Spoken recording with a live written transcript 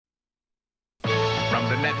from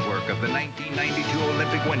the network of the 1992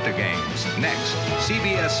 Olympic Winter Games. Next,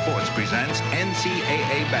 CBS Sports presents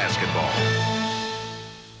NCAA basketball.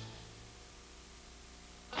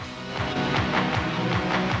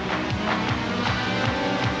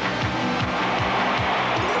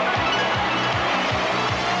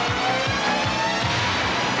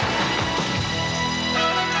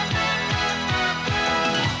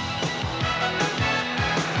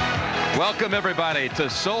 Welcome, everybody, to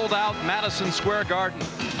sold-out Madison Square Garden.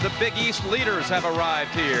 The Big East leaders have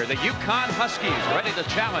arrived here. The UConn Huskies ready to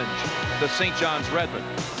challenge the St. John's Redmen.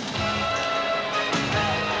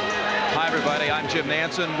 Hi, everybody. I'm Jim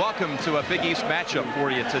Nansen. Welcome to a Big East matchup for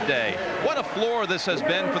you today. What a floor this has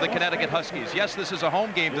been for the Connecticut Huskies. Yes, this is a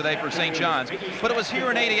home game today for St. John's, but it was here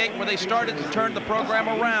in '88 where they started to turn the program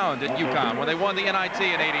around at UConn when they won the NIT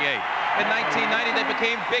in '88. In 1990, they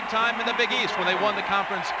became big time in the Big East when they won the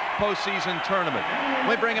conference postseason tournament.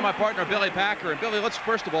 We bring in my partner, Billy Packer. And Billy, let's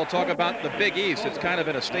first of all talk about the Big East. It's kind of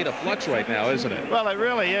in a state of flux right now, isn't it? Well, it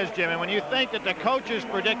really is, Jim. And when you think that the coaches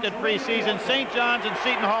predicted preseason St. John's and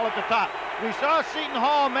Seton Hall at the top. We saw Seton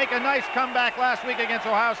Hall make a nice comeback last week against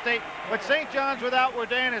Ohio State, but St. John's without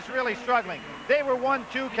Wardan is really struggling. They were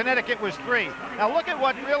 1-2, Connecticut was 3. Now look at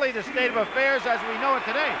what really the state of affairs as we know it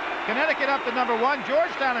today. Connecticut up to number 1,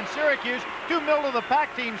 Georgetown and Syracuse, 2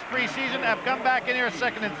 middle-of-the-pack teams preseason, have come back in here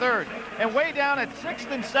 2nd and 3rd. And way down at 6th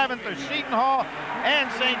and 7th are Seton Hall and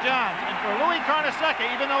St. John's. And for Louis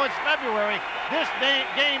Carnesecca, even though it's February, this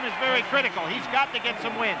game is very critical. He's got to get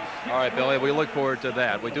some wins. All right, Billy, we look forward to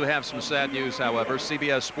that. We do have some sad news, however.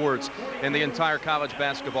 CBS Sports and the entire college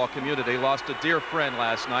basketball community lost a dear friend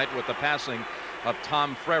last night with the passing of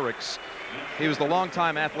Tom Frericks. He was the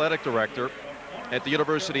longtime athletic director at the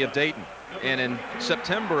University of Dayton. And in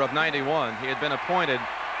September of '91, he had been appointed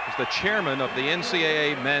as the chairman of the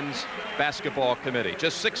NCAA Men's Basketball Committee.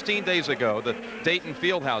 Just 16 days ago, the Dayton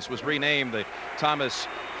Fieldhouse was renamed the Thomas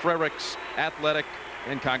Frericks Athletic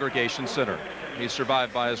and Congregation Center. He's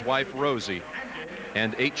survived by his wife, Rosie,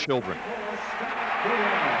 and 8 children.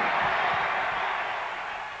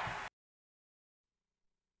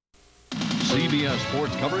 CBS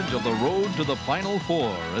Sports coverage of the road to the Final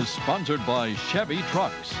Four is sponsored by Chevy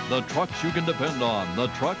Trucks, the trucks you can depend on, the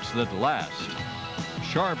trucks that last.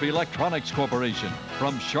 Sharp Electronics Corporation,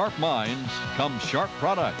 from sharp minds come sharp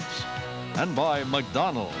products. And by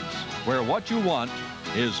McDonald's, where what you want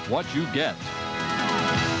is what you get.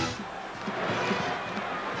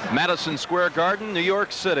 Madison Square Garden, New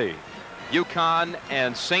York City. UConn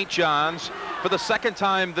and St. John's for the 2nd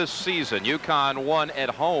time this season. UConn won at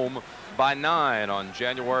home by 9 on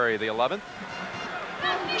January the 11th.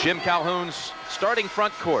 Jim Calhoun's starting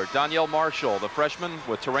front court, Donyell Marshall, the freshman,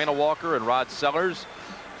 with Terrena Walker and Rod Sellers.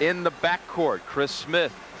 In the backcourt, Chris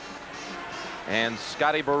Smith and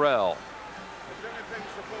Scotty Burrell.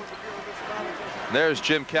 There's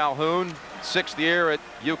Jim Calhoun, 6th year at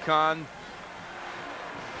UConn.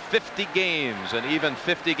 50 games, and even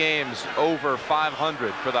 50 games over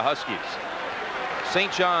 500 for the Huskies.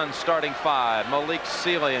 St. John's starting 5, Malik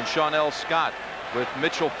Sealy and Shawnell Scott, with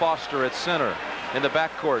Mitchell Foster at center. In the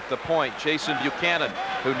backcourt, the point, Jason Buchanan,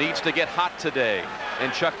 who needs to get hot today,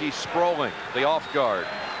 and Chucky Sproling, the off guard.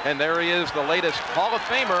 And there he is, the latest Hall of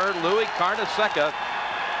Famer, Louis Carnesecca,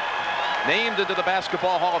 named into the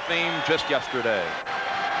Basketball Hall of Fame just yesterday.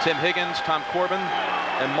 Tim Higgins, Tom Corbin,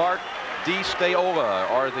 and Mark DiSteola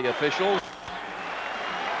are the officials.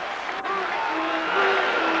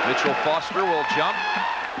 Mitchell Foster will jump.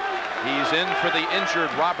 He's in for the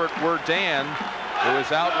injured Robert Wardan, who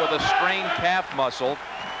is out with a sprained calf muscle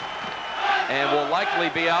and will likely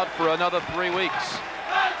be out for another 3 weeks.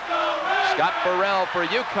 Scott Burrell for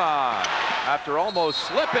UConn. After almost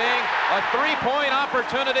slipping, a 3-point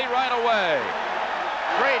opportunity right away.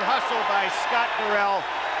 Great hustle by Scott Burrell.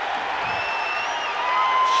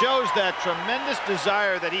 Shows that tremendous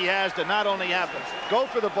desire that he has to not only have to go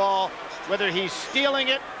for the ball, whether he's stealing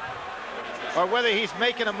it or whether he's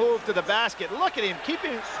making a move to the basket. Look at him,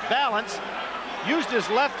 keeping balance, used his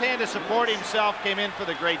left hand to support himself, came in for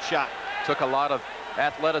the great shot. Took a lot of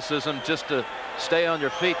athleticism just to stay on your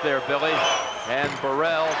feet there, Billy. And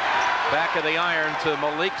Burrell back of the iron to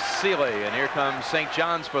Malik Sealy. And here comes St.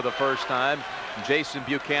 John's for the first time. Jason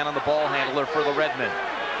Buchanan, the ball handler for the Redmen.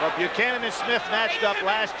 Well, Buchanan and Smith matched up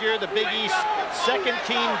last year, the Big East 2nd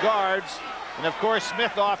team guards. And of course,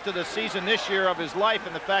 Smith off to the season this year of his life,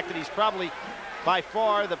 and the fact that he's probably by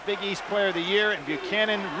far the Big East Player of the Year, and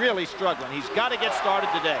Buchanan really struggling. He's got to get started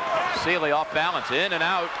today. Sealy off balance, in and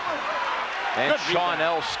out. And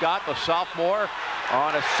Shawnell Scott, the sophomore,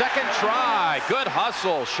 on a second try. Good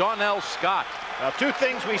hustle, Shawnell Scott. Now, two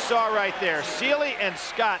things we saw right there. Sealy and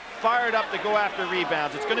Scott fired up to go after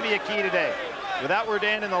rebounds. It's going to be a key today. Without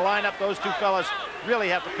Wordan in the lineup, those two fellas really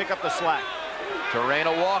have to pick up the slack.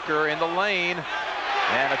 Terrena Walker in the lane,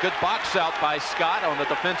 and a good box out by Scott on the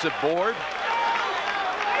defensive board.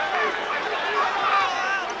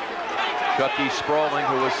 Chucky Sprawling,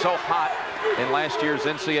 who was so hot in last year's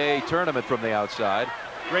NCAA tournament from the outside.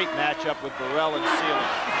 Great matchup with Burrell and Sealy.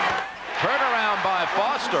 Turnaround by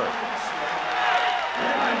Foster.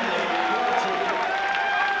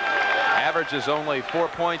 Averages only 4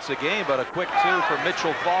 points a game, but a quick 2 for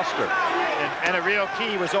Mitchell Foster. And a real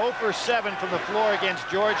key, was 0 for 7 from the floor against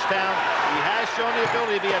Georgetown. He has shown the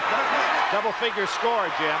ability to be a double-figure scorer,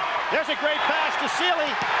 Jim. There's a great pass to Sealy.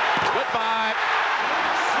 Goodbye.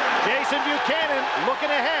 Jason Buchanan looking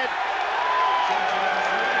ahead.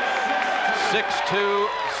 6-2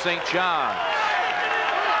 St. John's.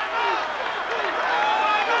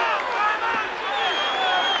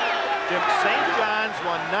 St. John's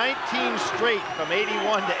won 19 straight from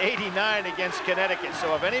 81 to 89 against Connecticut.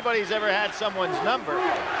 So if anybody's ever had someone's number,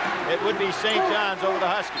 it would be St. John's over the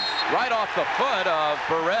Huskies. Right off the foot of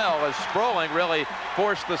Burrell as Sprawling really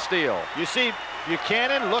forced the steal. You see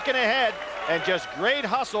Buchanan looking ahead, and just great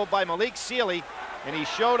hustle by Malik Sealy. And he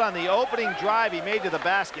showed on the opening drive he made to the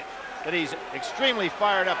basket that he's extremely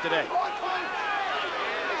fired up today.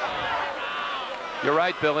 You're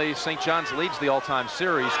right, Billy. St. John's leads the all-time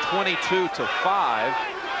series 22-5.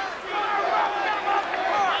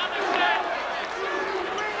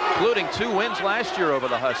 Including 2 wins last year over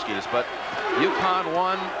the Huskies, but UConn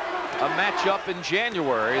won a matchup in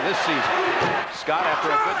January this season. Scott,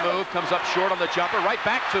 after a good move, comes up short on the jumper, right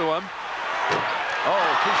back to him. Oh,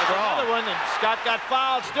 too strong. Another one, and Scott got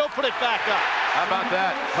fouled, still put it back up. How about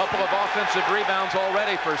that? Couple of offensive rebounds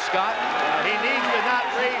already for Scott. He needs to not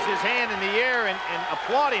raise his hand in the air and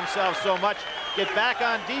applaud himself so much. Get back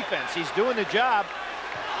on defense. He's doing the job.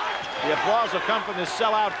 The applause will come from this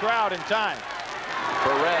sellout crowd in time.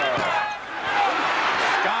 Burrell.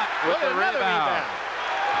 Scott with the rebound.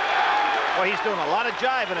 Well, he's doing a lot of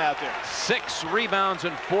jiving out there. 6 rebounds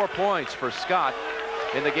and 4 points for Scott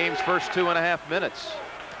in the game's first 2.5 minutes.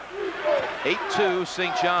 8-2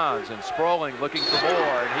 St. John's, and Sprawling looking for more,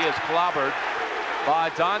 and he is clobbered by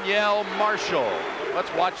Donyell Marshall.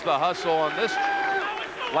 Let's watch the hustle on this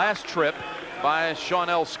last trip by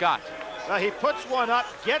Shawnell Scott. He puts one up,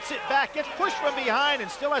 gets it back, gets pushed from behind, and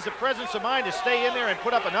still has a presence of mind to stay in there and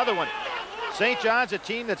put up another one. St. John's, a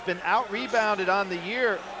team that's been out-rebounded on the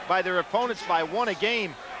year by their opponents by 1 a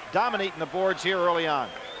game, dominating the boards here early on.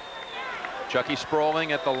 Chucky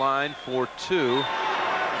Sprawling at the line for 2.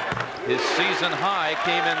 His season high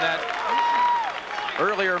came in that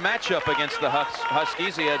earlier matchup against the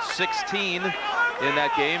Huskies. He had 16 in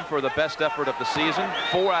that game for the best effort of the season.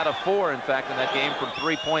 4 out of 4, in fact, in that game from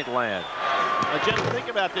 3-point land. Now, Jim, think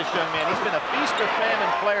about this young man. He's been a feast or famine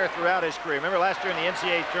player throughout his career. Remember last year in the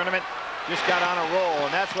NCAA tournament, just got on a roll,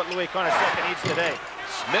 and that's what Louis Carnesecca needs today.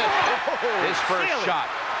 Smith, his first shot,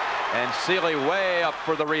 and Sealy way up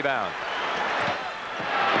for the rebound.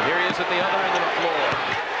 Here he is at the other end of the floor.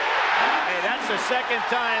 Hey, that's the second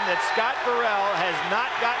time that Scott Burrell has not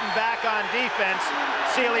gotten back on defense.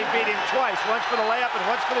 Sealy beat him twice, once for the layup and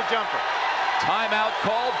once for the jumper. Timeout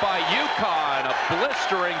called by UConn. A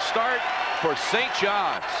blistering start for St.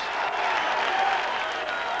 John's.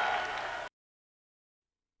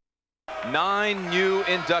 9 new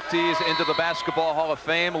inductees into the Basketball Hall of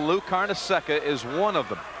Fame. Lou Carnesecca is one of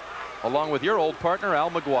them, along with your old partner, Al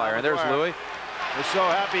McGuire. And there's Louis. We're so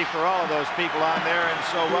happy for all of those people on there, and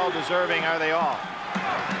so well-deserving are they all.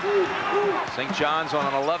 St. John's on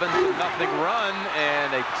an 11-0 run,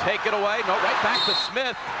 and they take it away. No, right back to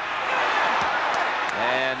Smith.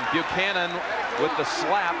 And Buchanan with the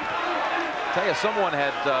slap. Tell you, someone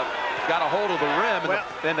had got a hold of the rim,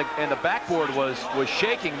 and the backboard was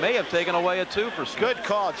shaking. May have taken away a 2 for Smith. Good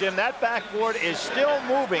call, Jim. That backboard is still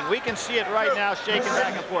moving. We can see it right now, shaking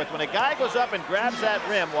back and forth. When a guy goes up and grabs that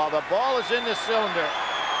rim while the ball is in the cylinder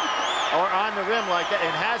or on the rim like that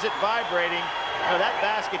and has it vibrating, you know, that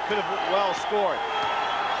basket could have well scored.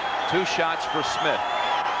 2 shots for Smith.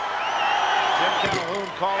 Jim Calhoun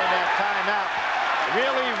calling that timeout.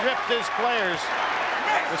 Really ripped his players.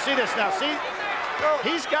 We'll see this now. See?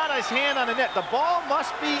 He's got his hand on the net. The ball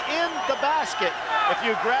must be in the basket if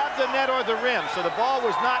you grab the net or the rim. So the ball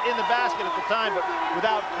was not in the basket at the time, but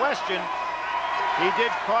without question, he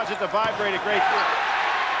did cause it to vibrate a great deal.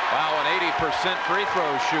 Wow, an 80% free throw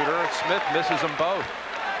shooter. Smith misses them both.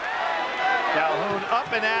 Calhoun up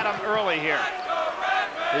and at him early here.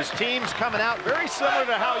 His team's coming out very similar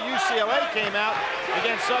to how UCLA came out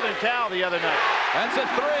against Southern Cal the other night. That's a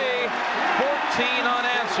three. 14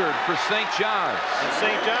 unanswered for St. John's. And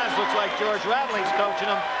St. John's looks like George Raveling's coaching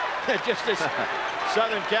them. Just as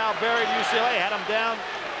Southern Cal buried UCLA, had them down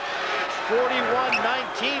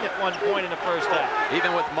 41-19 at one point in the first half.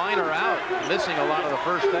 Even with Minor out, missing a lot of the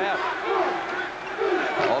first half.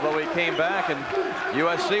 Although he came back, and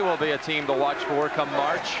USC will be a team to watch for come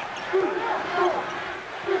March.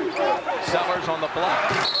 Sellers on the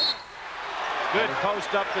block. Good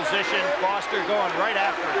post-up position. Foster going right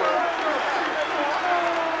after him.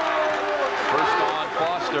 First on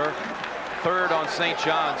Foster. Third on St.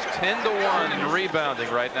 John's. 10-1 in rebounding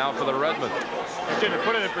right now for the Redmen. To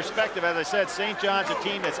put it in perspective, as I said, St. John's a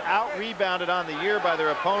team that's out-rebounded on the year by their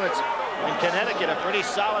opponents. In Connecticut, a pretty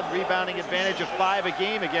solid rebounding advantage of 5 a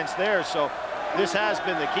game against theirs. So this has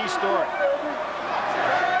been the key story.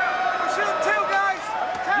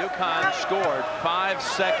 UConn scored 5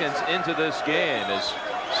 seconds into this game as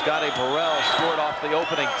Scotty Burrell scored off the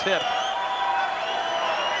opening tip.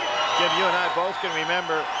 Jim, you and I both can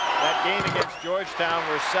remember that game against Georgetown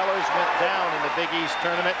where Sellers went down in the Big East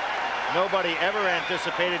tournament. Nobody ever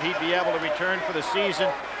anticipated he'd be able to return for the season,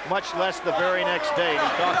 much less the very next day. And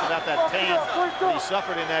he talks about that pain that he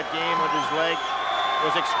suffered in that game with his leg. It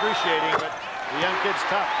was excruciating, but the young kid's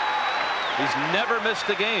tough. He's never missed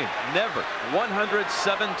a game, never. 117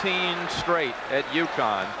 straight at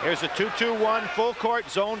UConn. Here's a 2-2-1 full court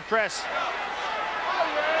zone press.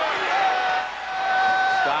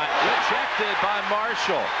 Scott rejected by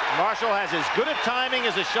Marshall. Marshall has as good a timing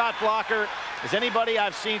as a shot blocker as anybody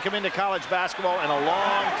I've seen come into college basketball in a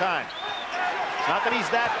long time. It's not that he's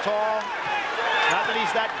that tall, not that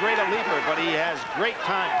he's that great a leaper, but he has great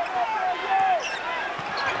time.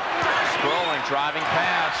 Scrolling, driving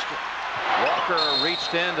past. Walker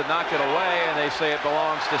reached in to knock it away, and they say it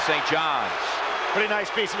belongs to St. John's. Pretty nice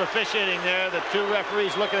piece of officiating there. The two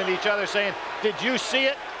referees looking at each other saying, "Did you see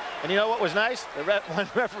it?" And you know what was nice? The one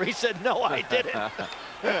referee said, "No, I didn't."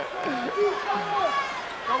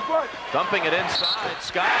 Dumping it inside,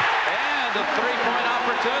 Scott, and a three-point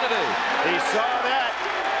opportunity. He saw that.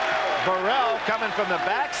 Burrell coming from the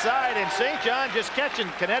backside, and St. John just catching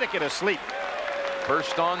Connecticut asleep.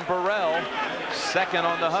 First on Burrell, second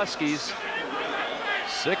on the Huskies.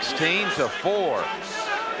 16-4.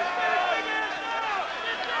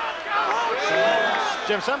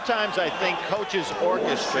 Jim, sometimes I think coaches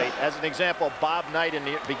orchestrate. As an example, Bob Knight in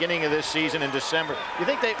the beginning of this season in December. You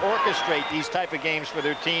think they orchestrate these type of games for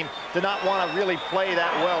their team to not want to really play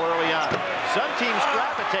that well early on? Some teams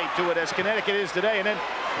gravitate to it, as Connecticut is today, and then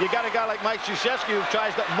you got a guy like Mike Krzyzewski who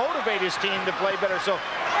tries to motivate his team to play better. So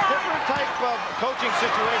different type of coaching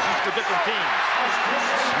situations for different teams.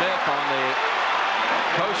 Smith on the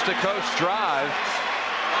coast-to-coast drive.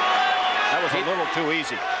 That was a little too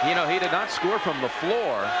easy. You know, he did not score from the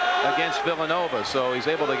floor against Villanova, so he's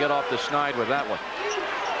able to get off the schneid with that one.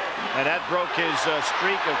 And that broke his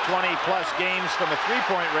streak of 20-plus games from a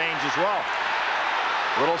three-point range as well.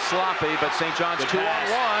 Little sloppy, but St. John's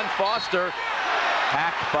 2-on-1. Foster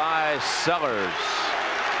hacked by Sellers.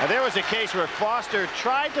 Now, there was a case where Foster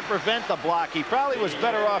tried to prevent the block. He probably was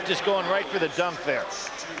better off just going right for the dunk there.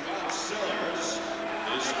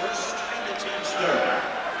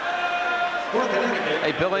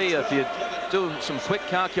 Hey, Billy, if you do some quick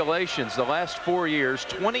calculations, the last 4 years,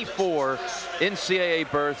 24 NCAA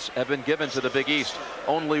berths have been given to the Big East.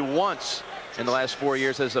 Only once in the last 4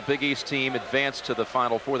 years has a Big East team advanced to the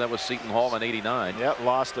Final Four. That was Seton Hall in '89. Yep,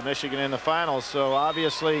 lost to Michigan in the finals. So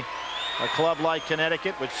obviously a club like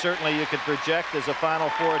Connecticut, which certainly you could project as a Final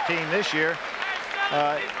Four team this year,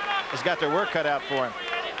 has got their work cut out for him.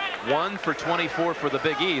 1 for 24 for the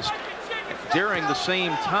Big East. During the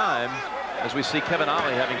same time, as we see Kevin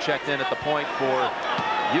Ollie having checked in at the point for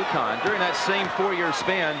UConn. During that same 4-year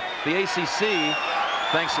span, the ACC,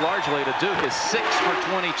 thanks largely to Duke, is 6 for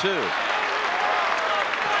 22.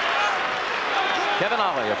 Kevin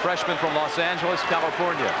Ollie, a freshman from Los Angeles,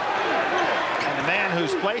 California. And the man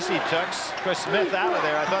whose place he took, Chris Smith, out of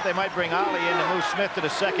there. I thought they might bring Ollie in to move Smith to the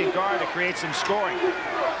second guard to create some scoring.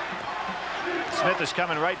 Smith is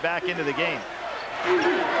coming right back into the game.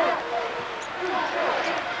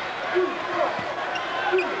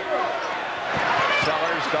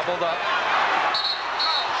 Sellers doubled up.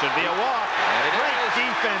 Should be a walk. Great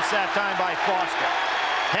defense that time by Foster.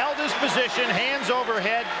 Held his position, hands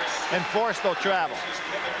overhead, and forced the travel.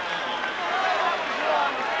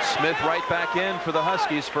 Smith right back in for the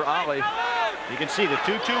Huskies for Ollie. You can see the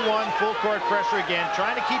 2-2-1 full court pressure again,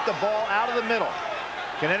 trying to keep the ball out of the middle.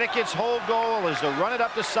 Connecticut's whole goal is to run it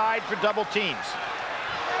up the side for double teams.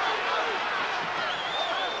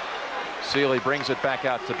 Sealy brings it back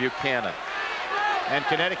out to Buchanan. And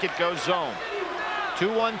Connecticut goes zone.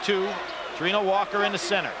 2-1-2. Trina Walker in the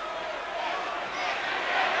center.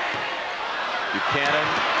 Buchanan,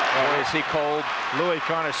 boy, is he cold. Louis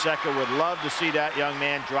Carnesecca would love to see that young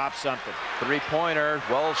man drop something. Three-pointer,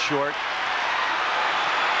 well short.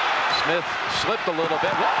 Smith slipped a little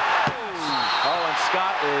bit. Oh, and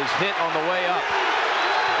Scott is hit on the way up.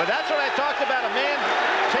 But that's what I talked about, a man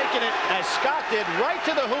taking it, as Scott did, right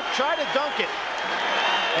to the hoop, try to dunk it,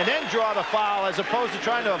 and then draw the foul, as opposed to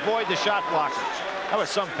trying to avoid the shot blocker. That was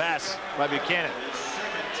some pass by Buchanan.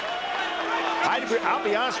 I'll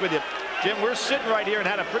be honest with you, Jim, we're sitting right here and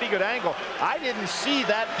had a pretty good angle. I didn't see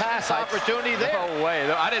that pass opportunity there. No way.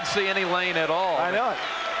 I didn't see any lane at all. I know it.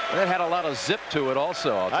 And it had a lot of zip to it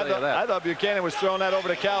also, I'll tell you that. I thought Buchanan was throwing that over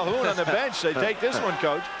to Calhoun on the bench. They take this one,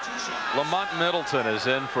 Coach. Lamont Middleton is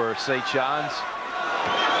in for St. John's.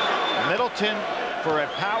 Middleton, for a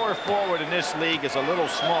power forward in this league, is a little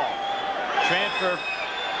small. Transfer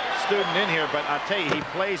student in here, but I'll tell you, he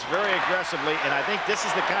plays very aggressively, and I think this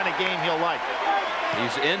is the kind of game he'll like.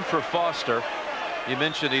 He's in for Foster. You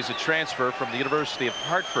mentioned he's a transfer from the University of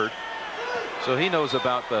Hartford, so he knows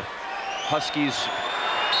about the Huskies'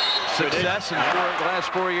 success in the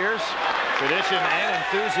last 4 years. Tradition and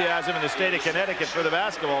enthusiasm in the state of Connecticut for the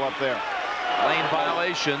basketball up there. Lane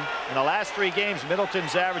violation. In the last 3 games,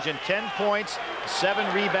 Middleton's averaging 10 points, 7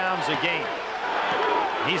 rebounds a game.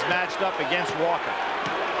 He's matched up against Walker.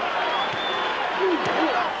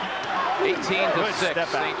 18-6,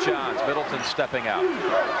 St. John's. Middleton stepping out.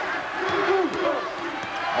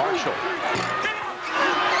 Marshall.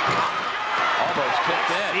 Almost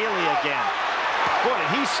kicked in. Sealy again. Boy,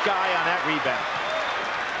 did he sky on that rebound.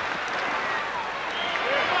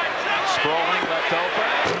 Sprawling left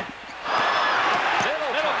open.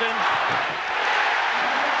 Middleton.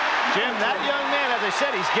 Jim, that young man, as I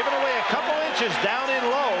said, he's given away a couple inches down in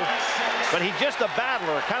low, but he's just a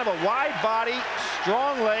battler, kind of a wide body,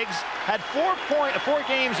 strong legs, had 4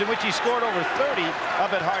 games in which he scored over 30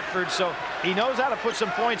 up at Hartford, so he knows how to put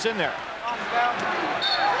some points in there.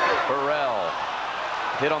 Burrell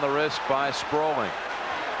hit on the wrist by Sprawling.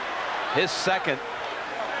 His second.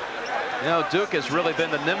 You know, Duke has really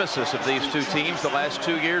been the nemesis of these two teams the last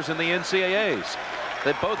 2 years in the NCAAs.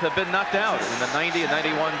 They both have been knocked out in the 90 and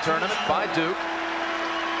 91 tournament by Duke.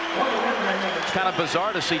 It's kind of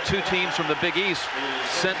bizarre to see 2 teams from the Big East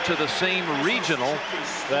sent to the same regional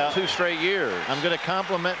 2 straight years. I'm going to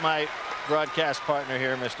compliment my broadcast partner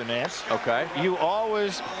here, Mr. Nance. Okay. You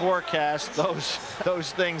always forecast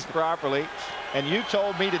those things properly. And you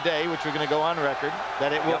told me today, which we're going to go on record,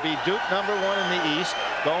 that it will be Duke #1 in the East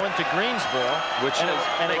going to Greensboro. Which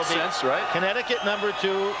makes sense, right? Connecticut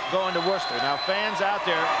 #2 going to Worcester. Now, fans out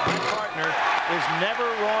there, my partner is never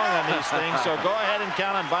wrong on these things, so go ahead and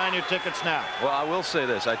count on buying your tickets now. Well, I will say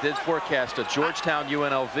this. I did forecast a Georgetown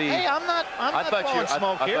UNLV. Hey, I'm not blowing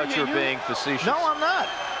smoke here. I thought you were being facetious. No, I'm not.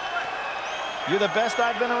 You're the best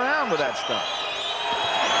I've been around with that stuff.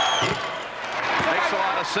 Makes a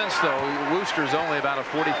lot of sense, though. Worcester's only about a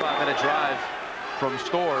 45-minute drive from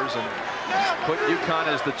Storrs, and put UConn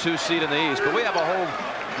as the 2 seed in the East. But we have a whole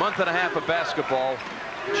month and a half of basketball.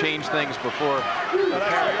 Change things before. Well,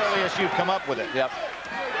 that's the earliest you've come up with it. Yep.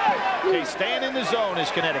 Okay, staying in the zone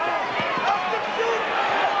is Connecticut.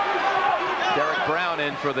 Derek Brown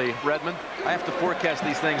in for the Redmen. I have to forecast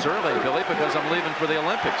these things early, Billy, because I'm leaving for the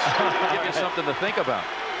Olympics. Give you something to think about.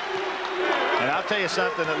 And I'll tell you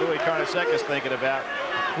something that Louis Carnesecca is thinking about.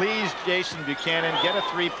 Please, Jason Buchanan, get a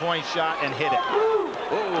 3-point shot and hit it. Oh,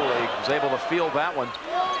 he was able to field that one.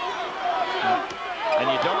 And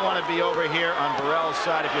you don't want to be over here on Burrell's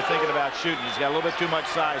side if you're thinking about shooting. He's got a little bit too much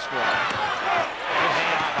size for him. Good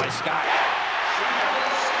hand by Scott.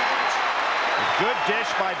 A good dish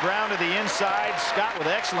by Brown to the inside. Scott with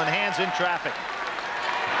excellent hands in traffic.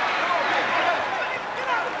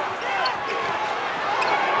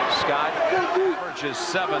 Scott averages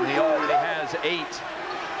 7. He already has 8.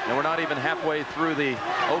 And we're not even halfway through the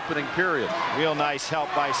opening period. Real nice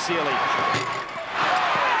help by Sealy.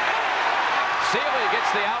 Sealy gets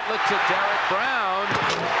the outlet to Derek Brown.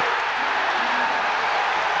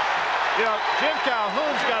 You know, Jim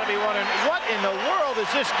Calhoun's got to be wondering, what in the world is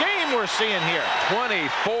this game we're seeing here?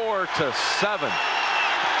 24-7.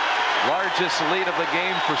 Largest lead of the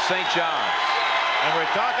game for St. John's. And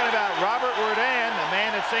we're talking about Robert Worden, the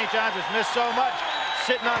man that St. John's has missed so much,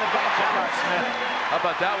 sitting on the bench. How about Smith? How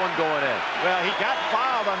about that one going in? Well, he got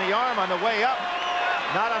fouled on the arm on the way up.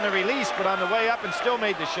 Not on the release, but on the way up, and still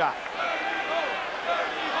made the shot.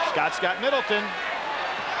 Scott's got Middleton.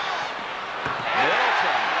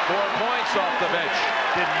 Middleton, 4 points off the bench.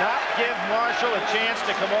 Did not give Marshall a chance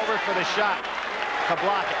to come over for the shot to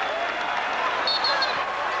block it.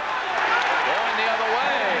 Going the other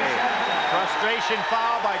way. Frustration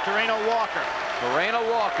foul by Terreno Walker. Terreno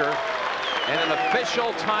Walker. And an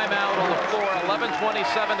official timeout on the floor.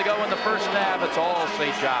 11:27 to go in the first half. It's all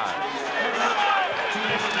St. John's.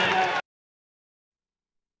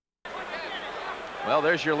 Well,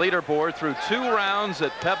 there's your leaderboard through 2 rounds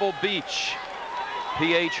at Pebble Beach.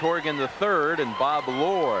 P.H. Horgan III and Bob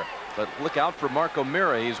Lohr. But look out for Marco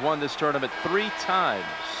Mira. He's won this tournament 3 times.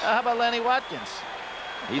 How about Lenny Watkins?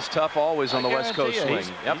 He's tough always on the West Coast swing.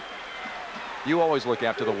 Yep. You always look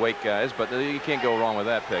after the weight guys, but you can't go wrong with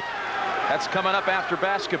that pick. That's coming up after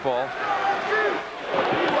basketball.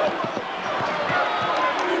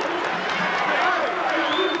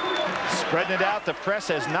 Spreading it out, the press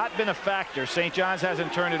has not been a factor. St. John's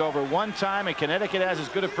hasn't turned it over 1 time, and Connecticut has as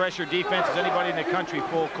good a pressure defense as anybody in the country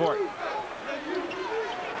full court.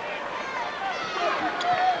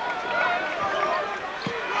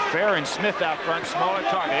 Fair and Smith out front, smaller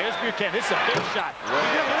target. Here's Buchanan. This is a big shot.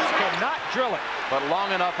 Williams cannot drill it. But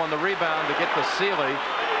long enough on the rebound to get to Seeley,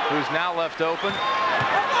 who's now left open.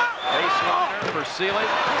 Baseliner for Seeley.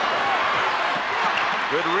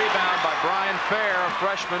 Good rebound by Brian Fair, a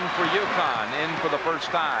freshman for UConn, in for the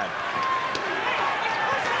first time.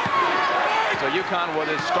 So UConn with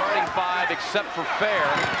his starting 5 except for Fair.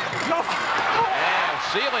 And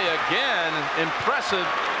Seeley again, impressive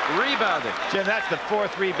rebounding. Jim, that's the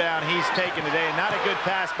 4th rebound he's taken today. Not a good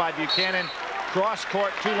pass by Buchanan. Cross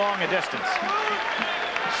court, too long a distance.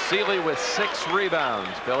 Seeley with 6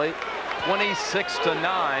 rebounds, Billy.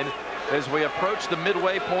 26-9 as we approach the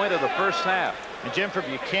midway point of the first half. And Jim, for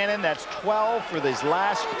Buchanan, that's 12 for his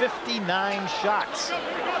last 59 shots.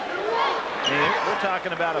 I mean, we're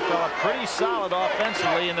talking about a fella pretty solid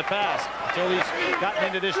offensively in the past until he's gotten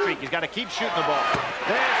into this streak. He's got to keep shooting the ball.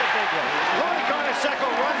 There's a big one. Louis Carnesecco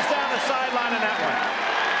runs down the sideline in that one.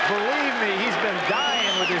 Believe me, he's been dying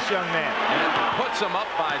with this young man. And it puts him up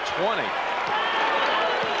by 20.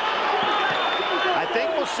 I think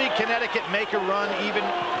we'll see Connecticut make a run even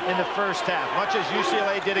in the first half, much as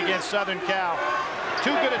UCLA did against Southern Cal.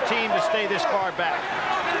 Too good a team to stay this far back.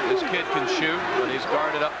 This kid can shoot, but he's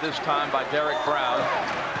guarded up this time by Derek Brown.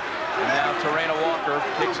 And now Terreno Walker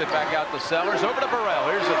kicks it back out to Sellers. Over to Burrell.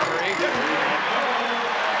 Here's a 3.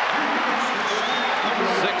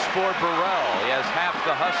 6 for Burrell. He has half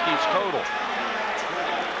the Huskies total.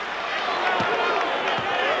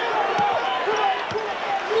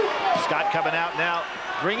 Scott coming out now,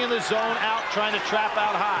 bringing the zone out, trying to trap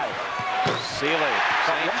out high. Seeley.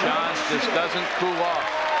 St. John's just doesn't cool off.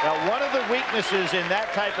 Now, one of the weaknesses in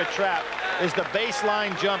that type of trap is the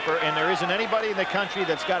baseline jumper, and there isn't anybody in the country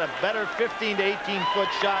that's got a better 15 to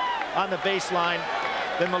 18-foot shot on the baseline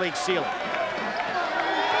than Malik Seeley.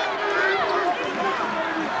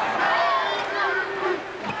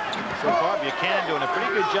 So far, Buchanan doing a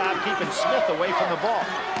pretty good job keeping Smith away from the ball.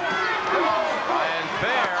 Ryan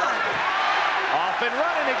Fair. Off and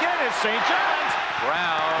running again is St. John's.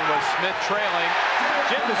 Brown with Smith trailing.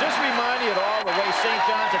 Jim, does this remind you at all the way St.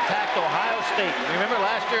 John's attacked Ohio State? Remember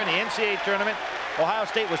last year in the NCAA tournament, Ohio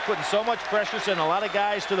State was putting so much pressure, sending a lot of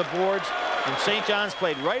guys to the boards, and St. John's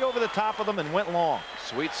played right over the top of them and went long.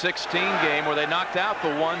 Sweet 16 game where they knocked out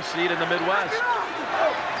the 1 seed in the Midwest.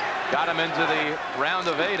 Got him into the round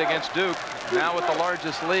of 8 against Duke. Now with the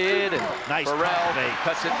largest lead, and nice Burrell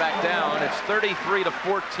cuts it back down. It's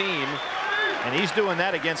 33-14. And he's doing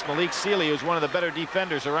that against Malik Seeley, who's one of the better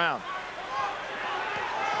defenders around.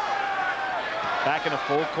 Back in a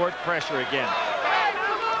full court pressure again.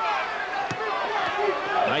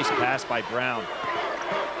 Nice pass by Brown.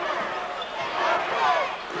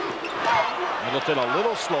 Middleton a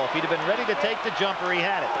little slow. If he'd have been ready to take the jumper, he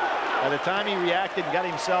had it. By the time he reacted and got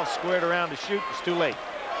himself squared around to shoot, it's too late.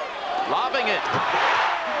 Lobbing it.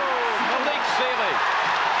 Malik Seeley.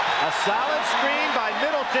 A solid screen by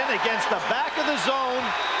Middleton against the back of the zone.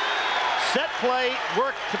 Set play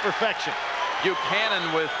worked to perfection.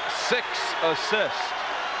 Buchanan with 6 assists.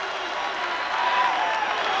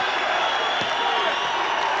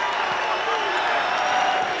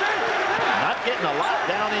 Not getting a lot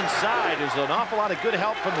down inside. There's an awful lot of good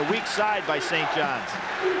help from the weak side by St. John's.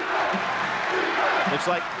 Looks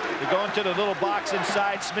like they go into the little box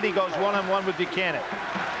inside. Smitty goes one-on-one with Buchanan.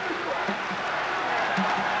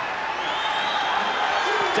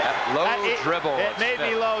 Low dribble. It may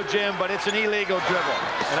be low, Jim, but it's an illegal dribble.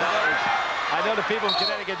 And I know the people in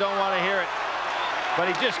Connecticut don't want to hear it, but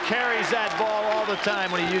he just carries that ball all the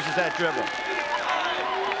time when he uses that dribble.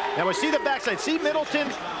 Now we see the backside. See Middleton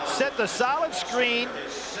set the solid screen,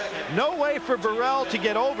 No way for Burrell to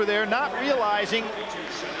get over there, not realizing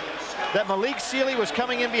that Malik Sealy was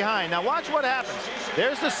coming in behind. Now watch what happens.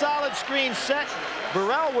 There's the solid screen set.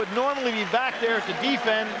 Burrell would normally be back there to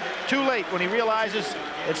defend. Too late when he realizes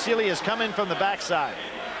that Sealy has come in from the backside.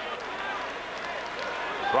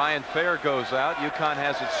 Brian Fair goes out. UConn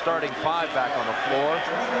has its starting 5 back on the floor.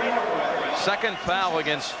 Second foul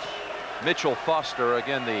against Mitchell Foster.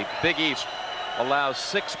 Again, the Big East allows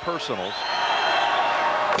 6 personals.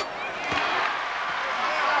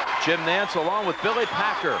 Jim Nance along with Billy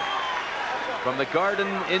Packer from the Garden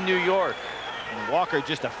in New York. And Walker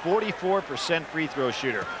just a 44% free throw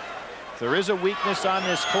shooter. If there is a weakness on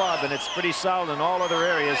this club, and it's pretty solid in all other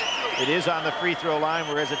areas, it is on the free throw line,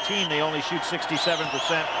 where as a team they only shoot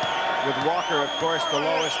 67%, with Walker, of course, the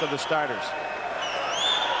lowest of the starters.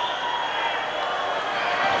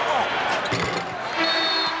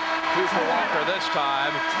 Two for Walker this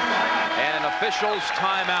time, and an official's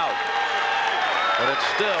timeout. But it's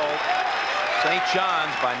still St.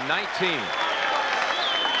 John's by 19.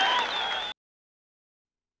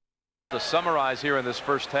 To summarize here in this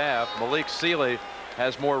first half, Malik Sealy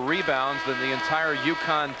has more rebounds than the entire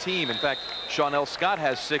UConn team. In fact, Shawnell Scott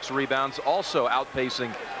has 6 rebounds, also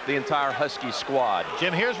outpacing the entire Husky squad.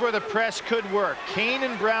 Jim, here's where the press could work. Kane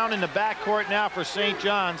and Brown in the backcourt now for St.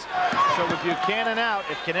 John's. So with Buchanan out,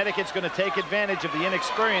 if Connecticut's going to take advantage of the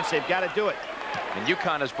inexperience, they've got to do it. And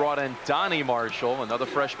UConn has brought in Donnie Marshall, another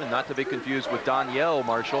freshman, not to be confused with Danielle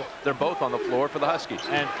Marshall. They're both on the floor for the Huskies.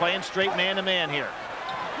 And playing straight man-to-man here.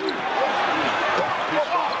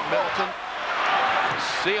 Middleton.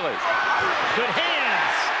 Sealy. Good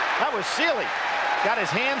hands. That was Sealy. Got his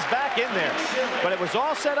hands back in there. But it was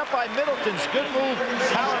all set up by Middleton's good move,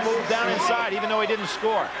 power move down inside, even though he didn't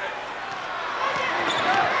score.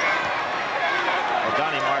 Well,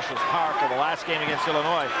 Donnie Marshall's powerful. The last game against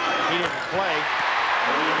Illinois, he didn't play.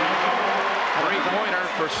 Three-pointer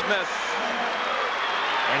for Smith.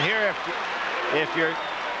 And here, if you're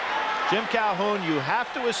Jim Calhoun, you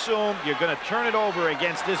have to assume you're going to turn it over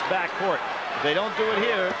against this backcourt. If they don't do it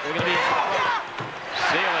here, they're going to be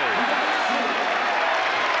Sealy.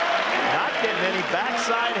 Not getting any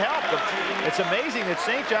backside help. It's amazing that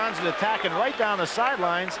St. John's is attacking right down the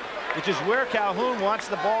sidelines, which is where Calhoun wants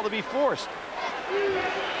the ball to be forced. That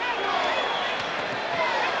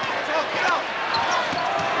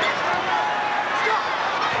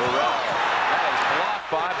is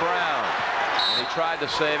blocked by Brown. And he tried to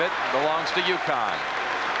save it. Belongs to UConn.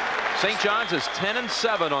 St. John's is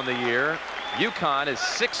 10-7 on the year. UConn is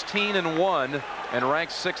 16-1 and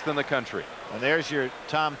ranked 6th in the country. And there's your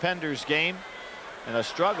Tom Penders game, and a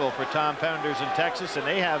struggle for Tom Penders in Texas, and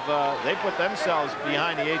they put themselves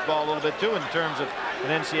behind the 8 ball a little bit too in terms of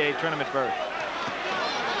an NCAA tournament berth.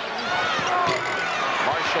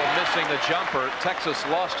 Marshall missing the jumper. Texas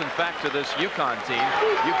lost, in fact, to this UConn team.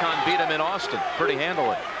 UConn beat him in Austin pretty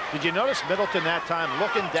handily. Did you notice Middleton that time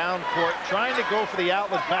looking down court, trying to go for the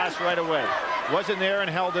outlet pass right away? Wasn't there and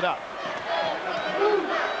held it up.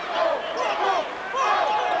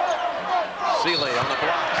 Sealy on the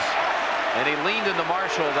blocks, and he leaned into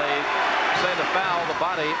Marshall. They say the foul, the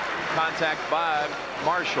body contact by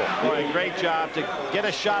Marshall. Boy, great job to get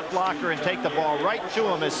a shot blocker and take the ball right to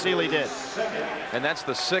him, as Sealy did. And that's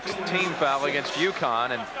the 6th team foul against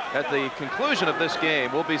UConn. And at the conclusion of this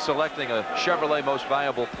game, we'll be selecting a Chevrolet Most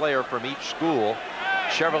Valuable Player from each school.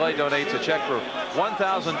 Chevrolet donates a check for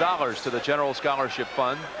 $1,000 to the General Scholarship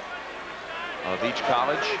Fund of each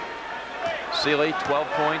college. Sealy, 12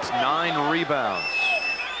 points, 9 rebounds.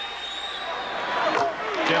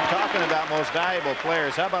 Jim, talking about most valuable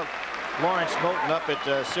players, how about Lawrence Moulton up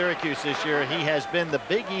at Syracuse this year? He has been the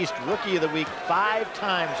Big East Rookie of the Week 5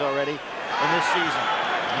 times already in this season.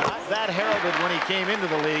 Not that heralded when he came into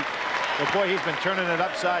the league, but boy, he's been turning it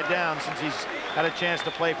upside down since he's had a chance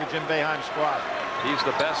to play for Jim Boeheim's squad. He's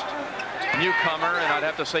the best newcomer, and I'd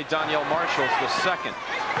have to say Danielle Marshall's the 2nd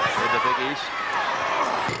in the Big East.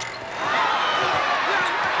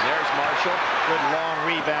 There's Marshall. Good long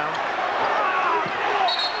rebound.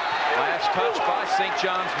 Last touch by St.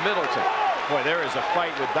 John's Middleton. Boy, there is a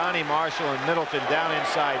fight with Donnie Marshall and Middleton down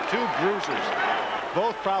inside. 2 bruisers.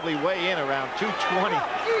 Both probably weigh in around 220.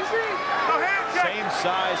 Same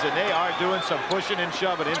size, and they are doing some pushing and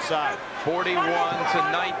shoving inside.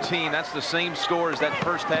 41-19. That's the same score as that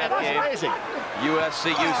first half game. That's amazing.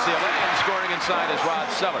 USC UCLA, and scoring inside is Rod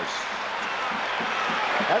Sellers.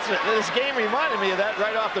 This game reminded me of that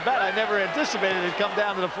right off the bat. I never anticipated it'd come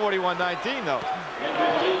down to the 41-19, though.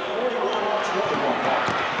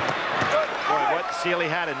 Boy, what Sealy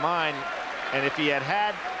had in mind, and if he had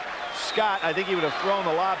had Scott, I think he would have thrown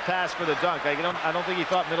the lob pass for the dunk. I don't think he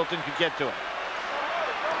thought Middleton could get to it.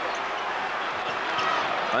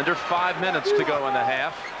 Under 5 minutes to go in the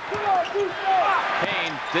half.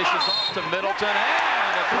 Kane dishes off to Middleton,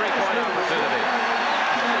 and a three-point opportunity.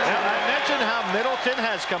 Now, I mentioned how Middleton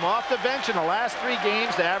has come off the bench in the last 3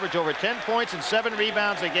 games to average over 10 points and 7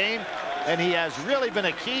 rebounds a game, and he has really been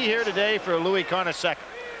a key here today for Louis Carnesecca.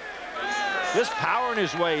 Just powering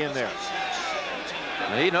his way in there.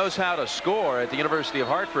 He knows how to score. At the University of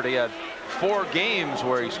Hartford, he had 4 games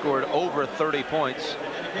where he scored over 30 points.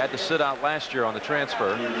 Had to sit out last year on the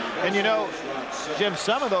transfer. And you know, Jim,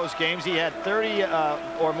 some of those games he had 30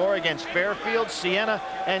 or more against Fairfield, Siena,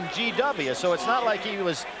 and GW. So it's not like he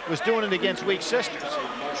was doing it against weak sisters.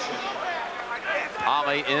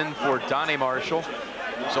 Ollie in for Donnie Marshall.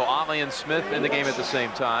 So Ollie and Smith in the game at the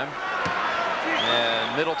same time.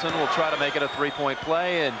 And Middleton will try to make it a 3-point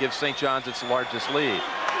play and give St. John's its largest lead.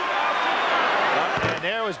 And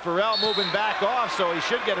there was Burrell moving back off, so he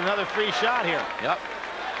should get another free shot here. Yep.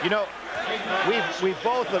 You know, we've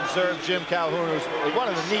both observed Jim Calhoun, who's one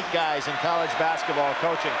of the neat guys in college basketball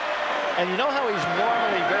coaching. And you know how he's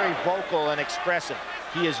normally very vocal and expressive.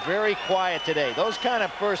 He is very quiet today. Those kind of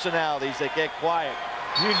personalities that get quiet,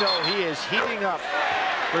 you know he is heating up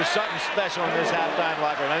for something special in this halftime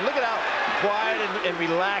locker room. And look at how quiet and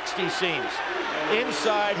relaxed he seems.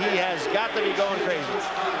 Inside, he has got to be going crazy.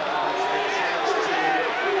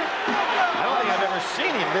 I don't think I've ever seen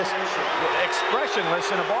him this expressionless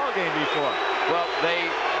in a ball game before. Well, they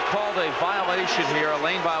called a violation here, a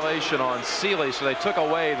lane violation on Seeley, so they took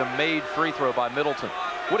away the made free throw by Middleton.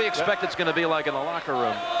 What do you expect it's going to be like in the locker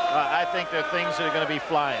room? I think there are things that are going to be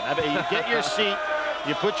flying. I mean, you get your seat,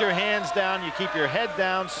 you put your hands down, you keep your head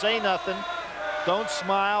down, say nothing, don't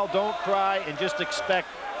smile, don't cry, and just expect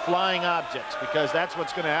flying objects, because that's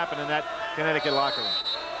what's going to happen in that Connecticut locker room.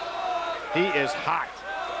 He is hot.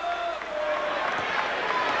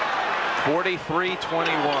 43-21.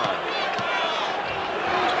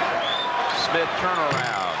 Smith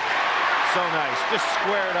turnaround. So nice. Just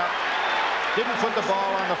squared up. Didn't put the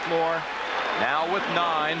ball on the floor. Now with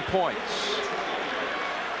 9 points.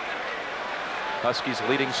 Huskies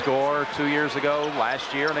leading scorer 2 years ago,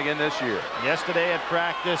 last year, and again this year. Yesterday at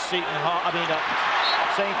practice, St.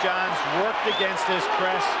 John's worked against this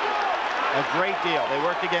press a great deal. They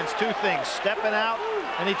worked against 2 things: stepping out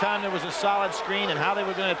anytime there was a solid screen, and how they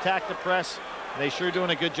were going to attack the press. They sure doing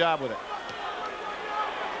a good job with it.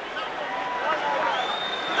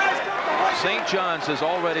 St. John's has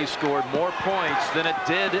already scored more points than it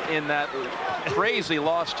did in that crazy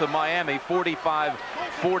loss to Miami,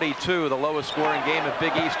 45-42, the lowest scoring game in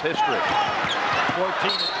Big East history. 14-12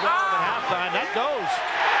 at halftime. That goes.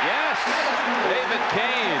 Yes, David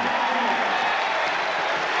Kane.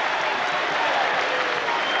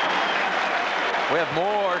 We have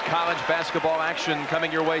more college basketball action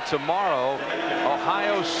coming your way tomorrow.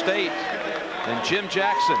 Ohio State and Jim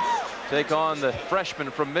Jackson take on the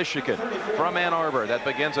freshman from Michigan, from Ann Arbor. That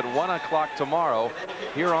begins at 1 o'clock tomorrow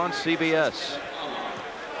here on CBS.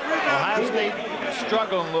 Ohio State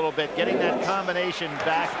struggling a little bit, getting that combination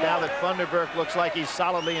back now that Funderburk looks like he's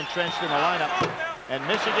solidly entrenched in the lineup. And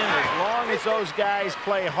Michigan, as long as those guys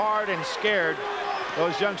play hard and scared,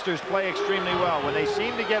 those youngsters play extremely well. When they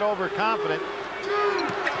seem to get overconfident,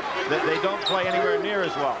 they don't play anywhere near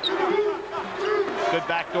as well. Good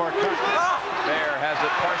backdoor cut. Bear has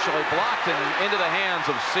it partially blocked and into the hands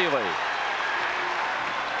of Seeley.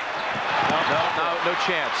 No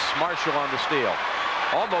chance. Marshall on the steal.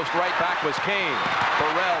 Almost right back was Kane.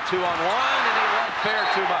 Burrell 2-on-1, and he let Fair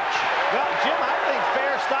too much. Well, Jim, I think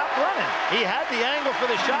Fair stopped running. He had the angle for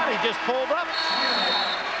the shot. He just pulled up.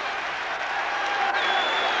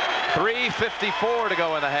 3:54 to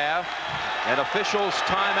go in the half, and officials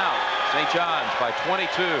timeout. St. John's by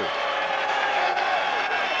 22.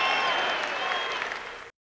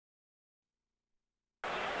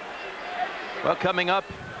 Well, coming up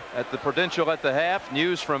at the Prudential at the half,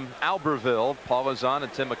 news from Albertville. Paul Lazan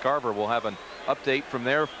and Tim McCarver will have an update from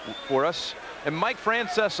there for us. And Mike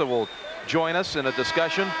Francesa will join us in a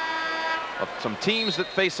discussion of some teams that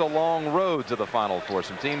face a long road to the Final Four,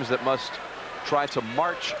 some teams that must try to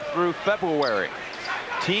march through February.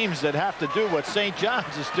 Teams that have to do what St.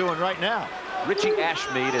 John's is doing right now. Richie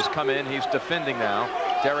Ashmead has come in. He's defending now.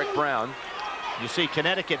 Derek Brown. You see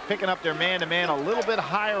Connecticut picking up their man-to-man a little bit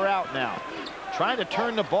higher out now, trying to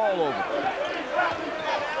turn the ball over.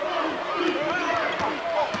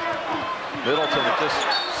 Middleton just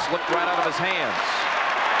slipped right out of his hands.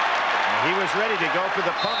 And he was ready to go for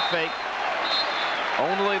the pump fake.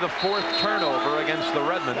 Only the 4th turnover against the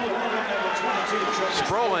Redmen.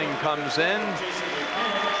 Sproling comes in.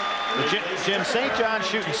 Jim, St. John's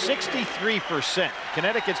shooting 63%.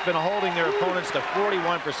 Connecticut's been holding their opponents to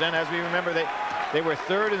 41%. As we remember, They were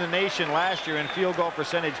 3rd in the nation last year in field goal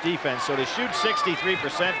percentage defense. So to shoot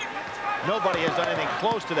 63%, nobody has done anything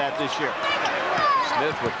close to that this year.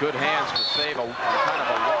 Smith with good hands to save a kind of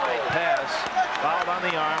a wide pass. Fouled on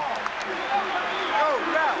the arm.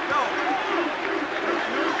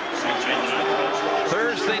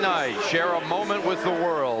 Thursday night, share a moment with the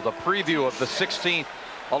world. A preview of the 16th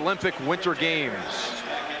Olympic Winter Games.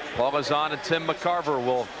 Paul Gazan and Tim McCarver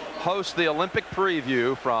will host the Olympic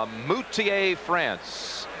preview from Moutier,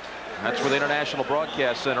 France. That's where the International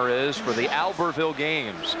Broadcast Center is for the Albertville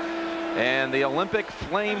Games. And the Olympic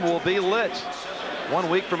flame will be lit 1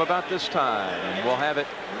 week from about this time. And we'll have it,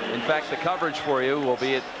 in fact, the coverage for you will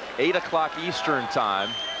be at 8 o'clock Eastern time,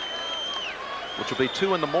 which will be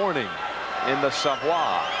 2 in the morning in the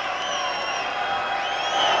Savoie.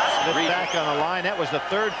 Smith back on the line. That was the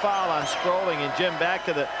 3rd foul on Sproling. And Jim, back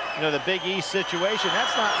to the the Big East situation.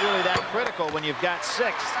 That's not really that critical when you've got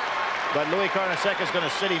 6. But Louis Carnesecca is going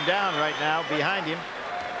to sit him down right now behind him.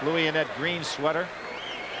 Louis in that green sweater.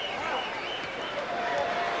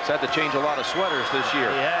 He's had to change a lot of sweaters this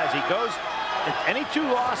year. He has. He goes. Any 2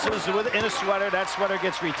 losses in a sweater, that sweater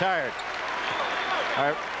gets retired.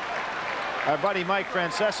 Our buddy Mike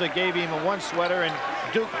Francesa gave him a 1 sweater, and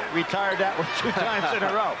Duke retired that one 2 times in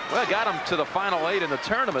a row. Well, got him to the Final 8 in the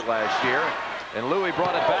tournament last year, and Louis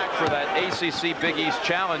brought it back for that ACC Big East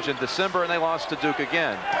Challenge in December, and they lost to Duke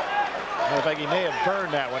again. In fact, he may have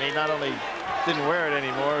burned that one. He not only didn't wear it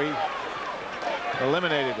anymore, he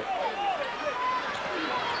eliminated it.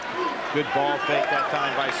 Good ball fake that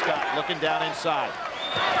time by Scott, looking down inside.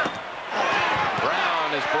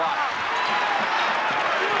 Brown is blocked.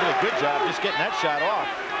 Did a good job just getting that shot off.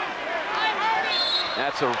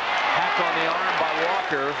 That's a hack on the arm by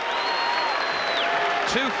Walker.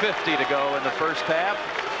 2:50 to go in the first half.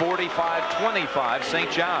 45-25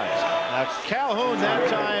 St. John's. Now Calhoun that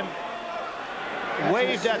time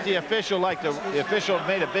waved at the official like the official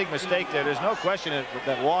made a big mistake there. There's no question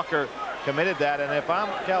that Walker committed that, and if I'm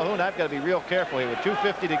Calhoun, I've got to be real careful here. With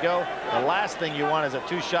 2:50 to go, the last thing you want is a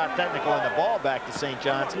 2-shot technical and the ball back to St.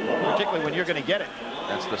 John's, particularly when you're going to get it.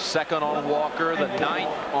 That's the 2nd on Walker, the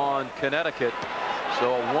 9th on Connecticut.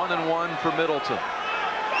 So a 1-and-1 for Middleton.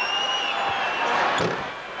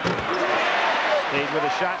 Stayed with a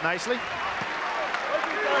shot nicely.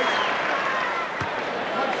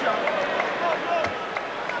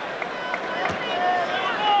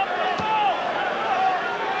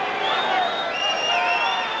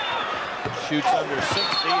 Shoots under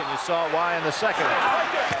 60, and you saw why in the second.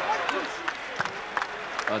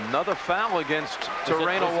 Another foul against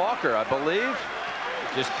Terreno Walker, I believe.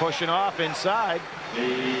 Just pushing off inside.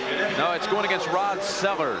 No, it's going against Rod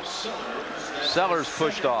Sellers. Sellers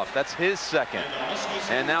pushed off. That's his 2nd.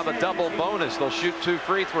 And now the double bonus. They'll shoot 2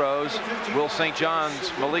 free throws. Will St.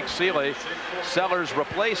 John's Malik Sealy. Sellers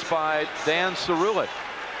replaced by Dan Cerulik.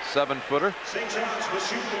 7-footer.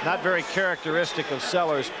 Not very characteristic of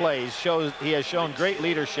Sellers' plays. He has shown great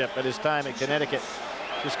leadership at his time at Connecticut.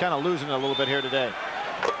 Just kind of losing a little bit here today.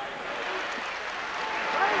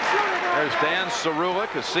 There's Dan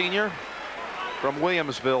Cerulik, a senior from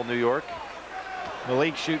Williamsville, New York.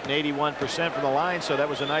 Malik shooting 81% from the line, so that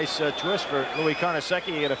was a nice twist for Louis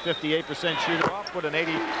Carnesecca. He had a 58% shooter off, put an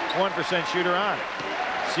 81% shooter on.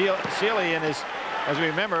 Sealy, as we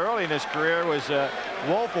remember early in his career, was a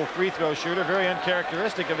woeful free throw shooter, very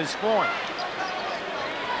uncharacteristic of his form.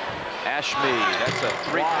 Ashmead, that's a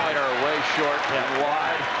 3-pointer way short and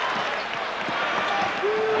wide.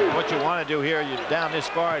 What you want to do here, you're down this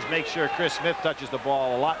far, is make sure Chris Smith touches the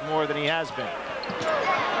ball a lot more than he has been.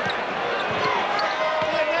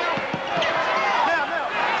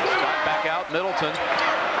 Scott back out, Middleton.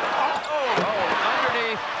 Oh,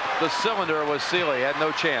 underneath the cylinder was Sealy, had